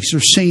ways or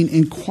seen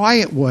in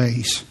quiet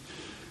ways.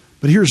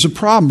 But here's the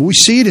problem. We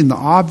see it in the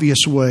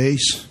obvious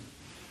ways.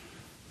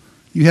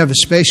 You have a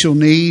special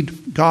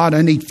need. God,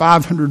 I need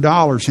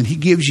 $500. And He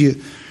gives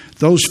you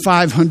those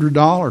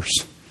 $500.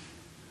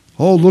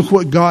 Oh, look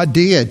what God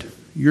did.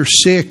 You're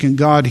sick and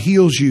God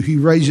heals you. He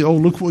raises you. Oh,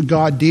 look what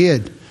God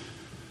did.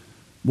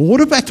 But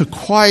what about the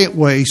quiet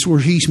ways where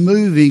He's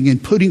moving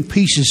and putting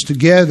pieces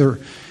together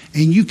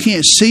and you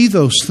can't see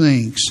those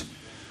things?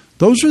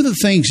 Those are the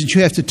things that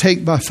you have to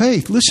take by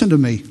faith. Listen to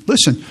me.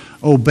 Listen.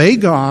 Obey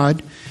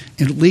God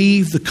and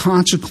leave the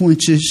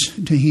consequences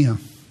to Him.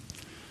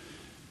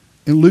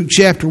 In Luke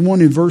chapter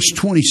 1 and verse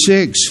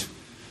 26,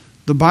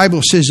 the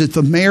Bible says that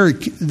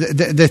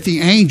the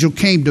angel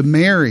came to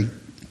Mary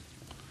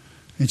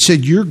and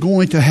said, you're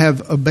going to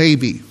have a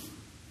baby.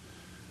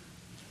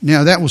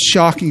 Now that was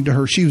shocking to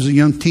her. She was a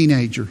young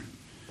teenager.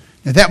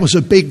 Now that was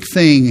a big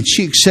thing, and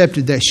she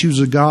accepted that. She was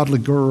a godly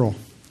girl.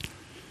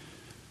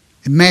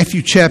 In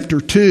Matthew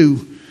chapter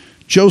 2,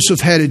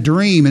 Joseph had a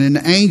dream, and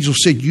an angel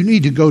said, you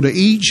need to go to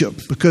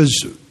Egypt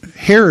because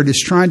Herod is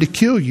trying to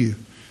kill you.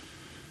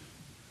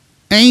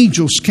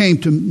 Angels came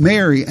to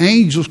Mary.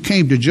 Angels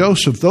came to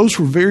Joseph. Those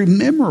were very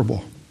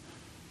memorable.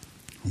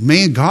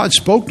 Man, God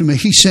spoke to me.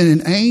 He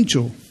sent an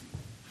angel.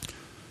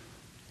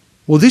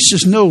 Well, this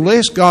is no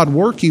less God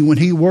working when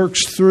He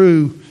works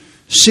through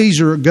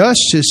Caesar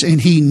Augustus. And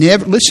he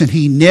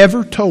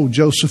never told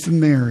Joseph and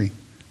Mary,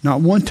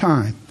 not one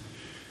time,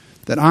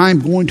 that I'm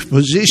going to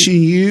position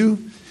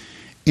you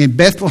in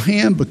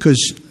Bethlehem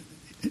because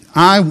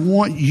I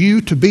want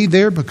you to be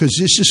there because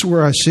this is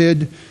where I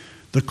said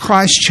the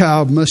Christ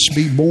child must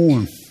be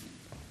born.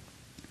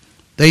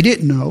 They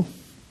didn't know,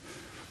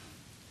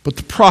 but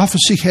the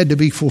prophecy had to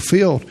be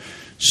fulfilled.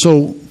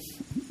 So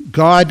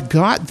God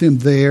got them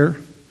there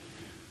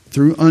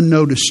through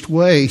unnoticed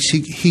ways.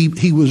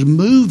 He was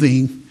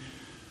moving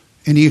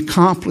and He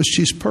accomplished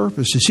His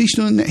purposes. He's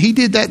doing that. He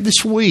did that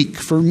this week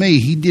for me.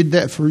 He did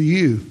that for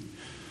you.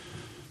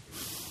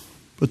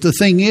 But the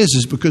thing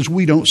is because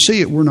we don't see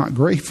it, we're not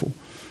grateful.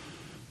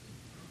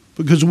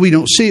 Because we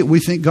don't see it, we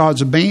think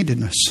God's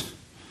abandoned us.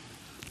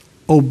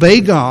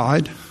 Obey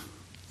God,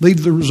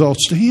 leave the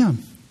results to Him.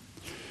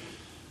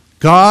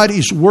 God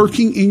is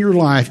working in your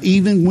life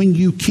even when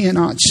you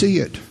cannot see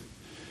it.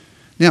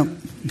 Now,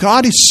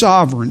 God is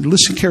sovereign.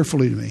 Listen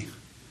carefully to me.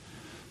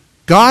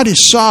 God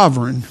is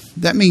sovereign.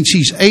 That means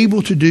He's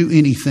able to do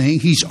anything.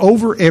 He's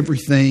over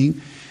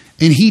everything,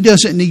 and He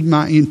doesn't need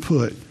my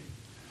input.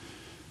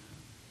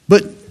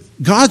 But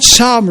God's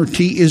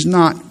sovereignty is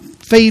not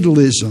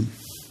fatalism.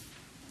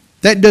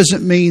 That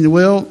doesn't mean,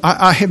 well,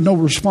 I have no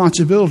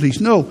responsibilities.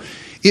 No,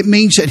 it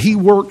means that He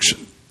works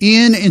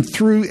in and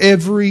through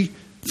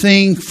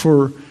everything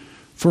for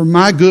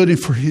my good and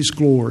for His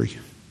glory.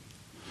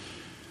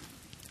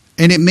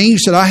 And it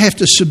means that I have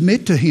to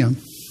submit to Him.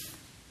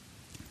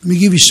 Let me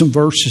give you some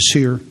verses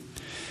here.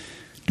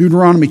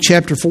 Deuteronomy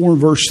chapter 4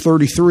 and verse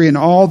 33, and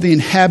all the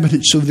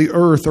inhabitants of the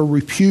earth are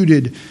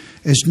reputed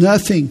as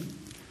nothing.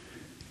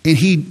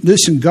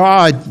 And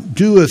God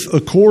doeth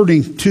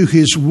according to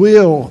His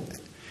will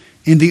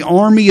in the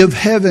army of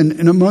heaven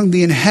and among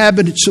the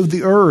inhabitants of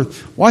the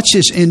earth. Watch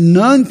this. And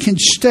none can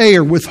stay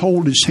or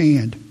withhold His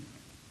hand,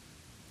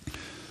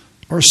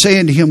 or say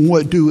unto Him,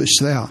 what doest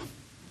thou?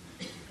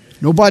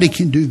 Nobody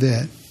can do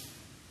that.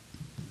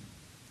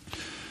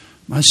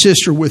 My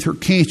sister with her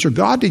cancer,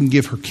 God didn't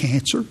give her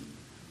cancer.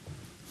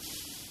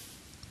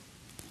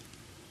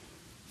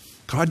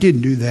 God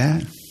didn't do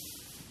that.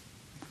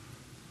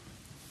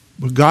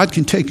 But God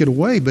can take it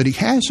away, but He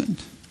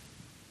hasn't.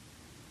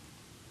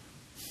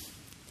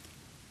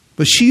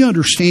 But she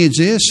understands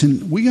this,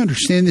 and we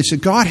understand this,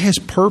 that God has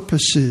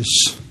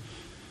purposes,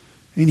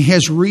 and He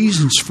has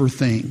reasons for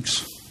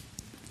things.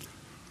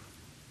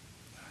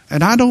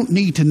 And I don't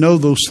need to know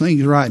those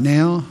things right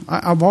now.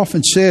 I've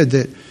often said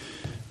that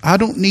I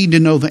don't need to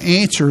know the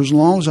answer as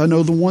long as I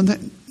know the one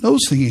that knows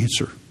the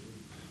answer.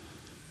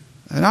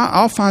 And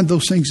I'll find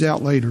those things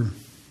out later.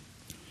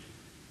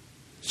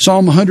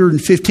 Psalm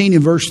 115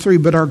 and verse 3,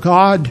 but our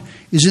God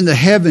is in the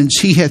heavens.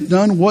 He hath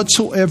done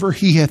whatsoever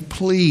He hath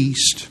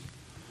pleased.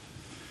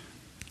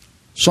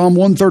 Psalm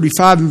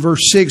 135 and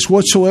verse 6,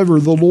 whatsoever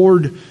the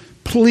Lord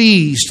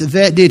pleased,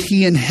 that did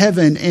He in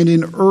heaven and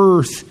in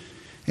earth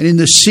and in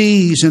the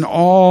seas and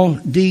all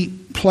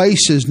deep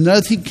places.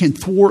 Nothing can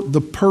thwart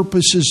the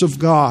purposes of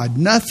God.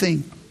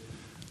 Nothing.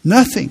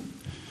 Nothing.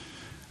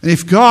 And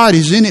if God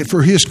is in it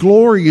for His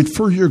glory and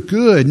for your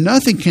good,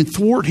 nothing can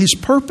thwart His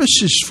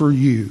purposes for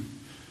you.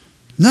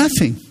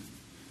 Nothing.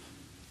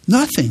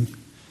 Nothing.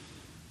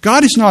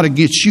 God is not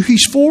against you.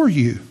 He's for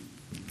you.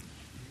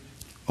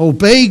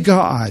 Obey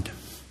God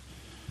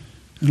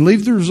and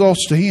leave the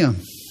results to Him.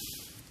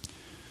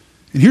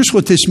 And here's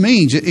what this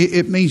means.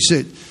 It means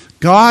that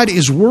God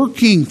is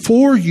working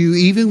for you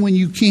even when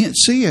you can't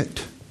see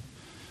it.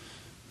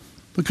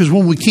 Because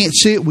when we can't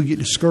see it, we get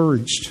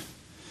discouraged.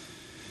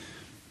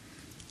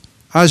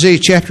 Isaiah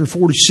chapter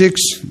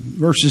 46,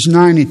 verses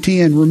 9 and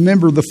 10.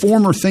 Remember the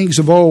former things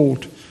of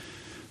old.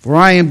 For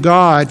I am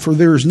God, for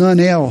there is none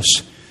else.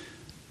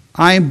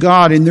 I am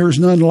God, and there is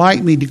none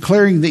like me,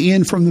 declaring the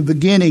end from the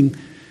beginning,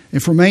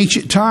 and from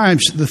ancient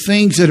times the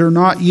things that are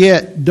not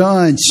yet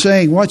done,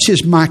 saying, watch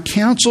this, my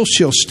counsel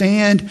shall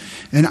stand,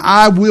 and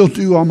I will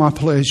do all my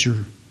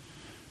pleasure.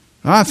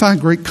 I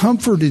find great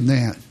comfort in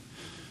that.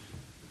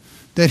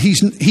 That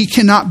he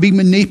cannot be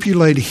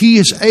manipulated. He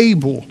is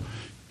able.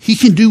 He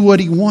can do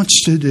what He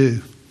wants to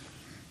do.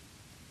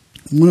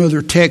 One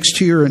other text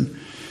here in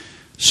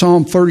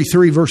Psalm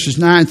 33, verses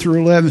 9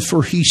 through 11.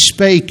 For He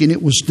spake, and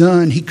it was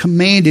done. He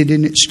commanded,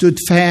 and it stood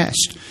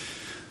fast.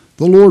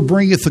 The Lord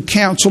bringeth the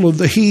counsel of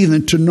the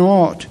heathen to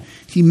naught.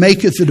 He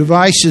maketh the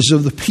devices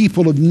of the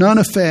people of none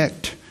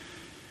effect.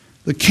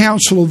 The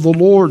counsel of the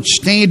Lord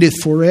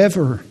standeth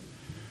forever.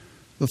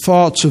 The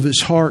thoughts of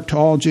His heart to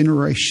all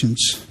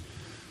generations.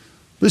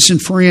 Listen,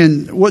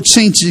 friend, what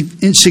seems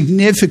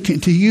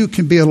insignificant to you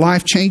can be a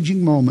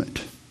life-changing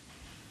moment.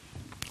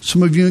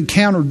 Some of you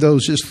encountered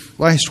those this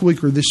last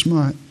week or this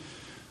month.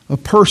 A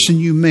person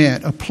you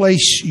met, a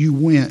place you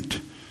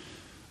went,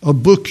 a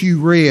book you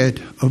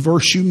read, a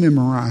verse you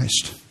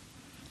memorized.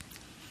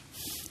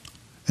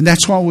 And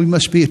that's why we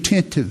must be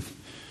attentive.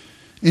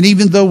 And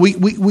even though we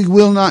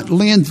will not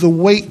lend the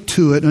weight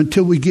to it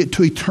until we get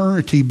to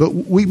eternity, but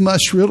we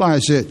must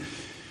realize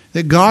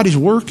that God is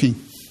working.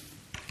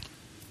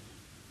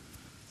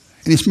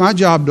 And it's my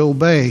job to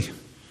obey.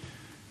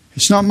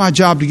 It's not my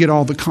job to get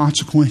all the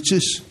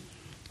consequences,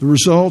 the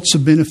results, the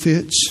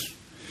benefits.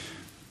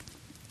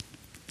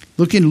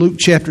 Look in Luke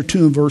chapter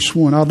 2 and verse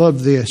 1. I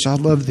love this.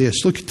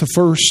 Look at the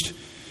first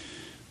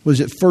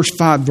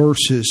 5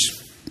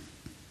 verses.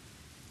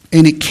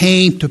 And it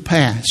came to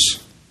pass.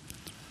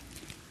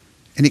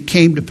 And it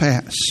came to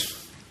pass.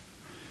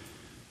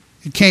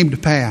 It came to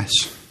pass.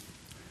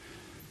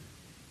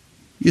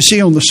 You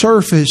see, on the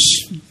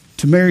surface,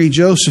 to Mary and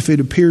Joseph, it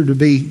appeared to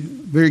be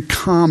very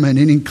common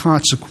and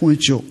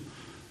inconsequential.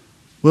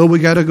 Well, we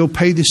got to go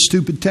pay this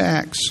stupid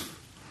tax.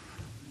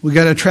 We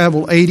got to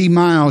travel 80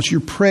 miles.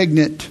 You're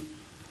pregnant.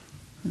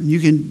 You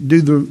can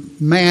do the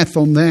math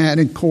on that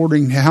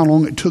according to how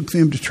long it took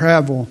them to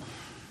travel.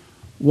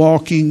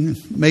 Walking,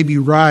 maybe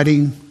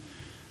riding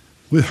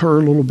with her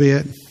a little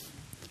bit.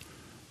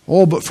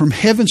 Oh, but from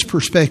heaven's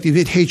perspective,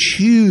 it had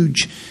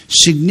huge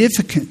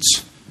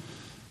significance.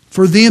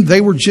 For them,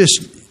 they were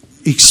just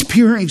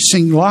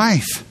experiencing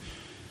life.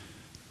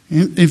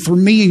 And for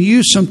me and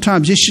you,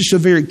 sometimes it's just a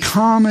very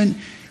common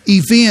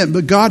event,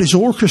 but God is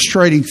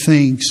orchestrating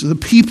things. The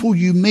people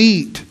you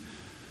meet,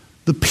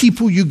 the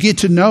people you get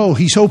to know,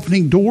 He's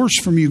opening doors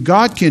from you.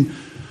 God can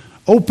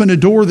open a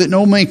door that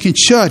no man can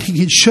shut. He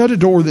can shut a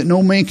door that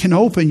no man can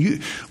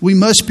open. We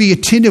must be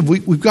attentive.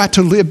 We've got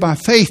to live by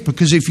faith,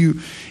 because if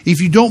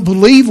you don't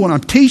believe what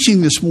I'm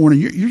teaching this morning,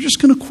 you're just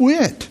going to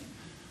quit.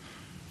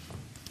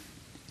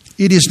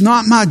 It is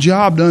not my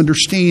job to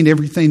understand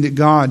everything that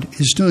God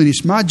is doing.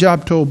 It's my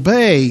job to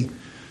obey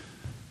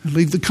and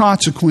leave the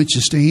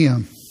consequences to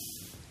Him.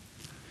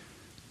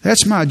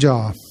 That's my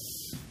job.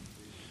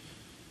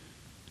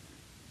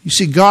 You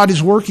see, God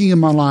is working in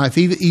my life,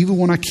 even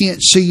when I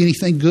can't see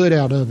anything good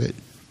out of it.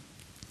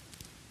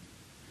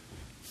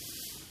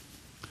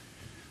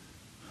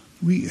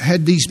 We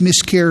had these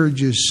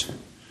miscarriages.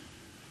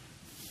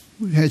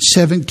 We had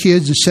 7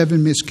 kids and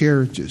 7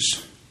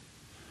 miscarriages.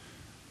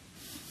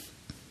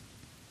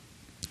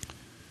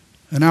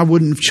 And I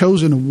wouldn't have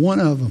chosen one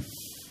of them.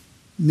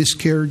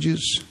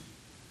 Miscarriages.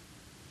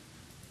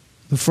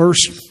 The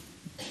first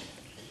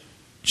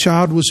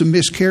child was a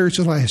miscarriage,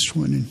 the last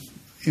one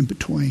in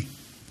between.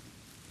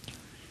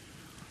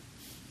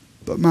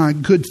 But my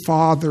good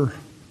Father,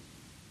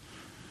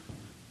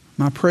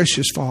 my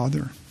precious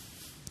Father,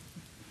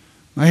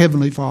 my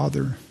Heavenly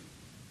Father,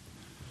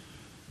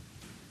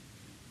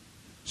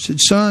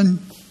 said, son,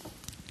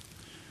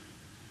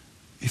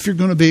 if you're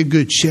going to be a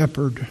good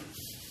shepherd,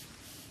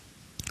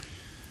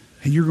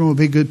 and you're going to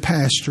be a good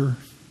pastor,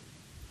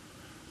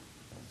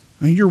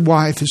 and your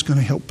wife is going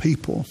to help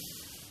people,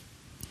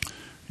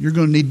 you're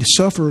going to need to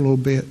suffer a little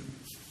bit.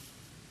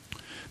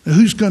 Now,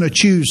 who's going to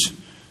choose?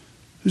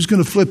 Who's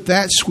going to flip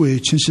that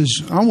switch and says,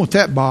 I want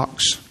that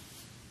box.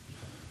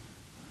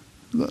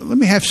 Let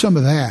me have some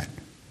of that.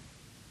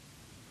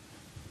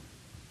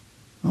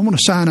 I want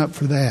to sign up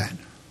for that.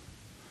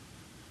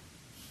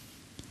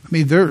 I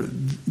mean,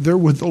 they're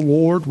with the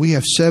Lord. We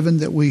have 7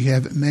 that we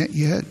haven't met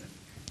yet.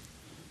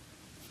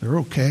 They're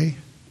okay.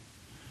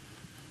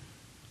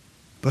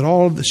 but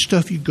all of the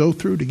stuff you go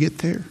through to get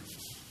there.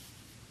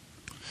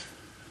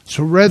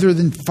 So rather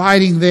than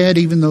fighting that,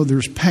 even though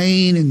there's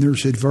pain and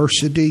there's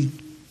adversity,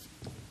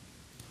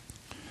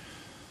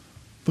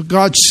 but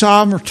God's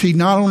sovereignty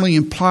not only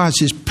implies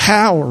His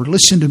power,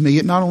 listen to me,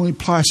 it not only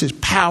implies His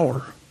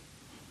power,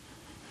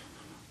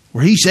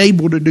 where He's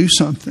able to do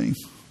something,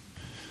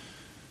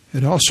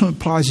 it also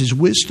implies His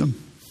wisdom.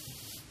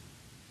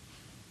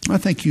 I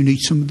think you need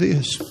some of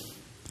this.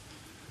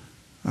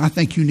 I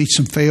think you need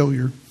some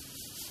failure.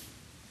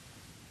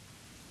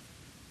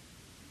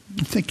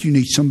 I think you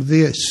need some of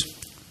this.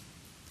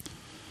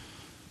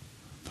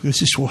 Because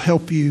this will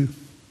help you.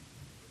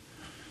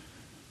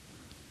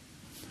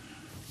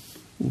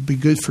 Will be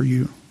good for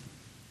you.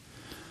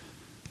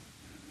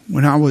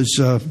 When I was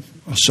a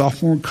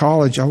sophomore in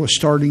college, I was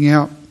starting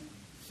out.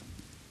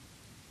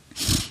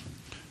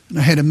 And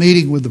I had a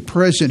meeting with the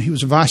president. He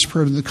was a vice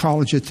president of the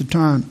college at the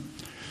time,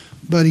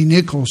 Buddy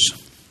Nichols.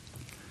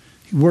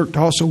 He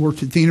also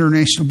worked at the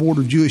International Board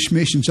of Jewish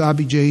Missions,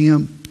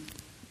 IBJM.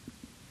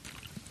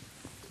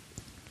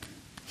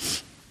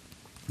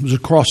 It was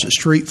across the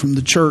street from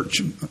the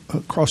church,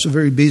 across a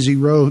very busy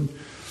road.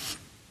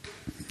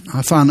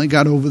 I finally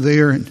got over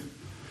there and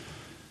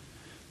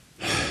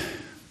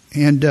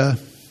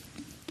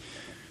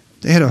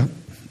they had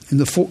in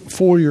the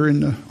foyer in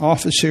the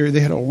office area,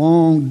 they had a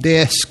long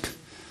desk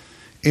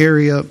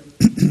area,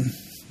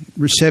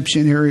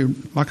 reception area,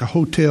 like a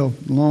hotel,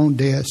 long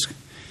desk.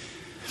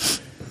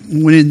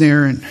 Went in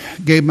there and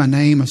gave my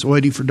name. I was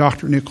waiting for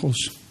Dr.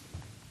 Nichols.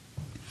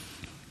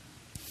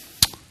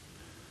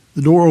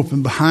 The door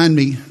opened behind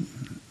me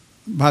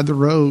by the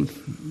road,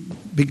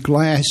 big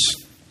glass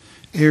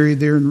area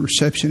there in the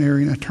reception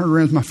area. And I turned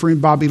around with my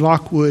friend Bobby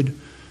Lockwood.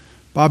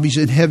 Bobby's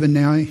in heaven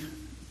now. He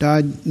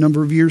died a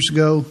number of years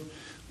ago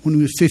when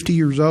he was 50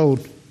 years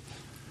old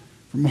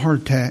from a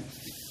heart attack.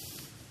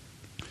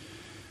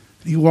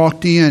 He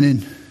walked in,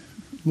 and a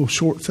little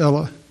short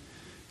fella,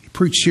 he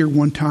preached here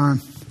one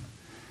time.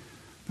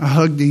 I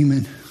hugged him,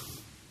 and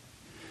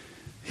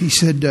he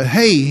said,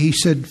 hey, he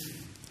said,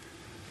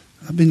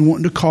 I've been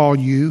wanting to call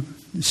you.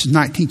 This is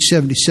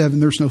 1977.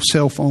 There's no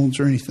cell phones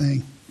or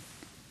anything.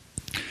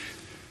 He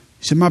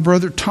said, my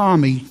brother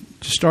Tommy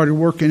just started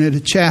working at a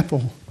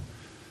chapel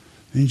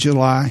in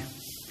July.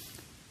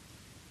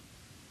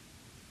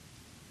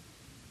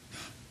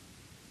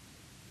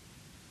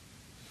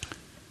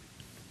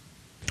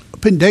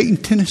 Up in Dayton,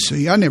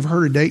 Tennessee. I never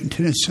heard of Dayton,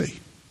 Tennessee.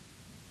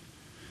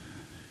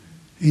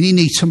 And he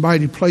needs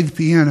somebody to play the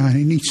piano, and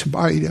he needs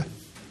somebody to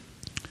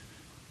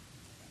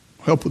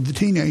help with the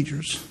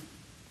teenagers.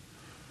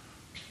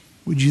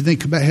 Would you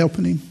think about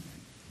helping him?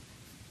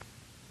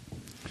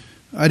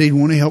 I didn't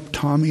want to help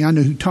Tommy. I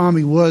knew who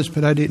Tommy was,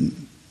 but I didn't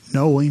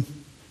know him.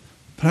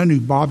 But I knew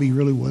Bobby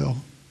really well.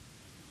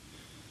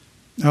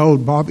 I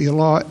owed Bobby a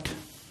lot.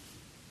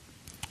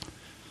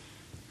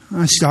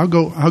 I said,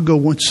 I'll go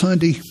one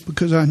Sunday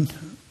because I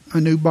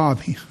knew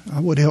Bobby. I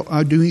would help.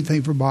 I'd do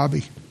anything for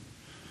Bobby.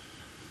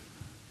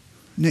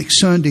 Next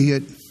Sunday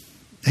at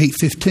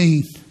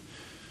 8:15,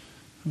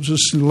 I was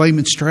listening to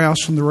Lehman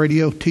Strauss on the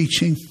radio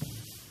teaching.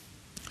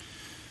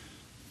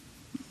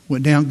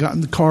 Went down, got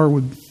in the car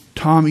with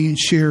Tommy and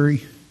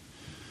Sherry.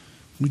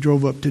 We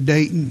drove up to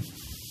Dayton.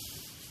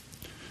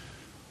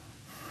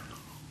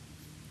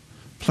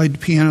 Played the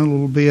piano a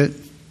little bit.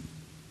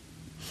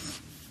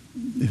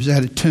 It was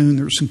out of tune.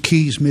 There were some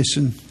keys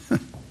missing.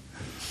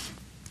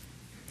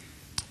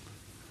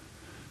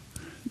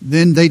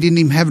 Then they didn't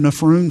even have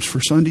enough rooms for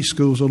Sunday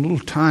school. It was a little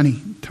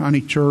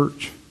tiny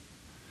church.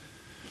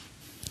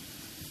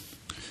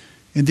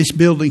 In this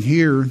building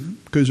here,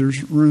 because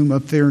there's room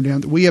up there and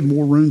down there, we have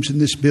more rooms in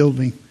this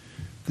building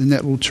than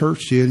that little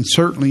church did. And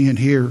certainly in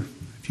here,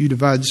 if you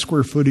divide the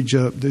square footage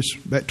up, there's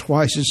about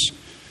twice as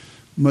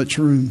much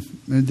room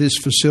in this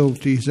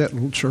facility as that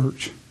little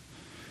church.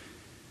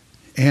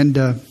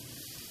 And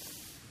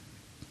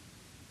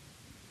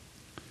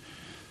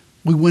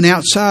we went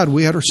outside.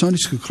 We had our Sunday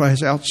school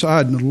class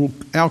outside in a little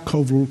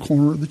alcove, little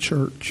corner of the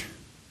church.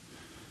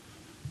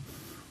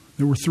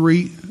 There were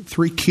three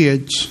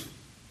kids.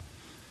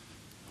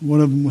 One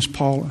of them was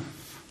Paula.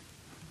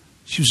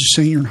 She was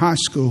a senior in high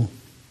school.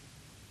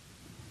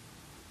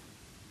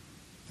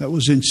 That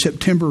was in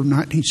September of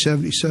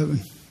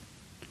 1977.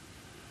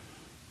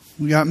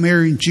 We got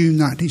married in June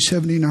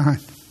 1979.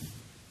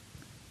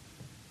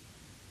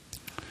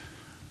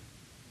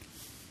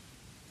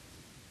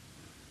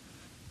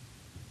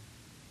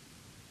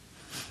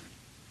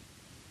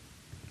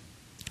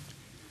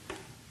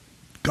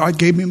 God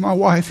gave me my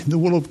wife in the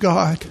will of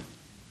God.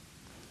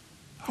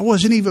 I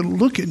wasn't even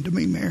looking to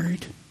be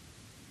married.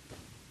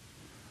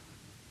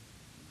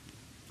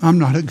 I'm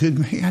not a good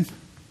man.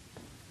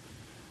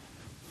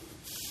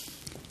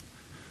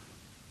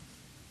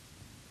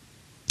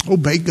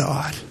 Obey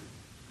God.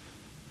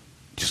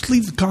 Just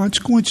leave the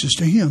consequences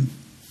to Him.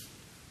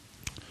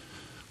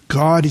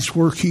 God is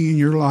working in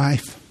your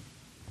life,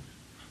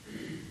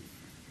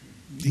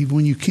 even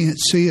when you can't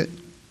see it.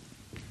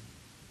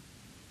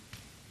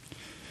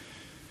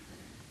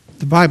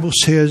 The Bible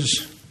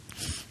says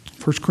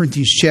 1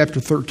 Corinthians chapter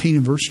 13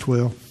 and verse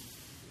 12.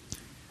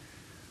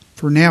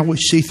 For now we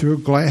see through a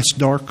glass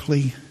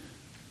darkly,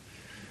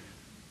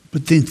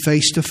 but then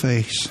face to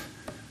face.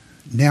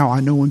 Now I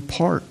know in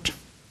part.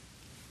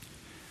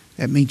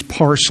 That means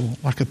parcel,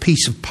 like a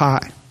piece of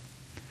pie.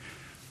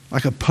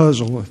 Like a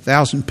puzzle, a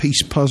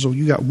 1,000-piece puzzle.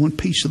 You got one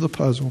piece of the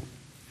puzzle.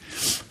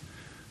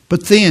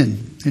 But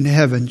then, in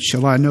heaven,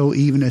 shall I know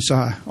even as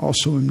I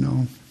also am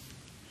known.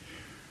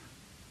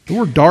 The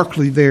word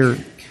darkly there,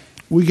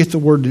 we get the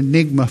word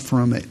enigma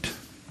from it.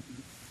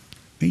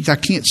 It means I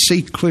can't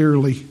see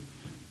clearly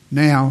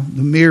now.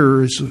 The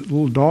mirror is a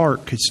little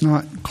dark. It's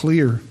not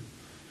clear.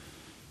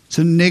 It's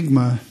an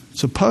enigma.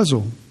 It's a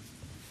puzzle.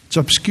 It's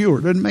obscure.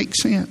 It doesn't make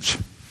sense.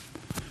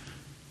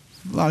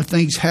 A lot of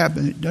things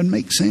happen. It doesn't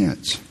make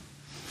sense.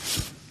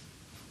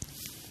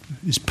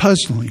 It's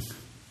puzzling.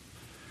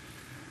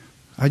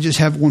 I just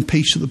have one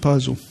piece of the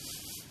puzzle.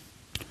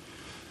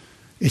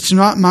 It's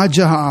not my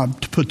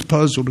job to put the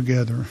puzzle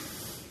together.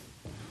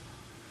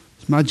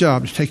 It's my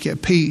job to take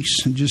that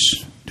piece and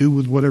just do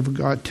with whatever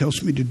God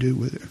tells me to do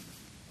with it.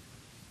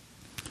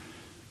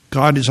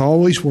 God is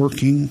always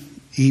working,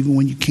 even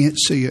when you can't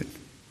see it.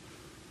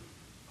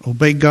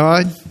 Obey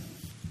God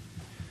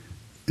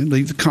and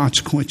leave the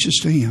consequences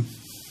to Him.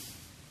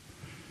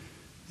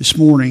 This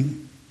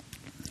morning,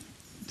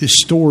 this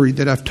story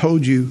that I've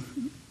told you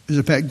is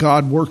about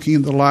God working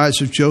in the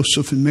lives of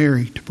Joseph and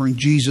Mary to bring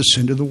Jesus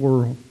into the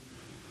world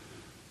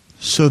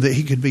so that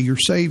He could be your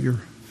Savior.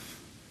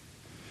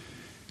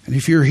 And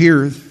if you're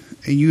here and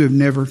you have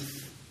never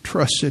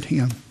trusted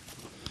Him,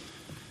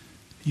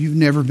 you've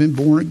never been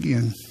born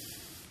again,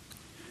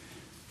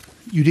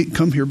 you didn't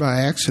come here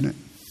by accident.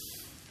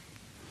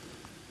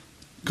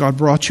 God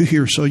brought you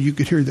here so you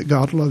could hear that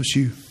God loves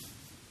you.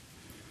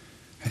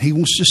 And He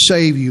wants to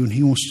save you and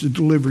He wants to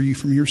deliver you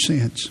from your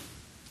sins.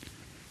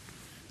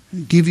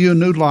 And give you a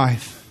new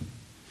life.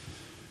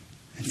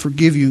 And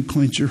forgive you and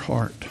cleanse your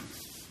heart.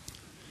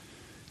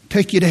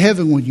 Take you to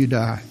heaven when you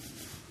die.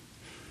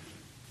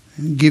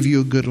 And give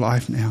you a good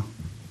life now.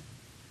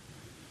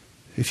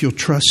 If you'll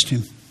trust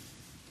Him.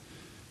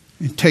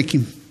 And take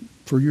Him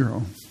for your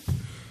own.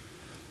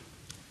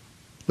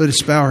 Let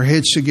us bow our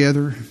heads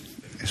together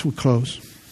as we close.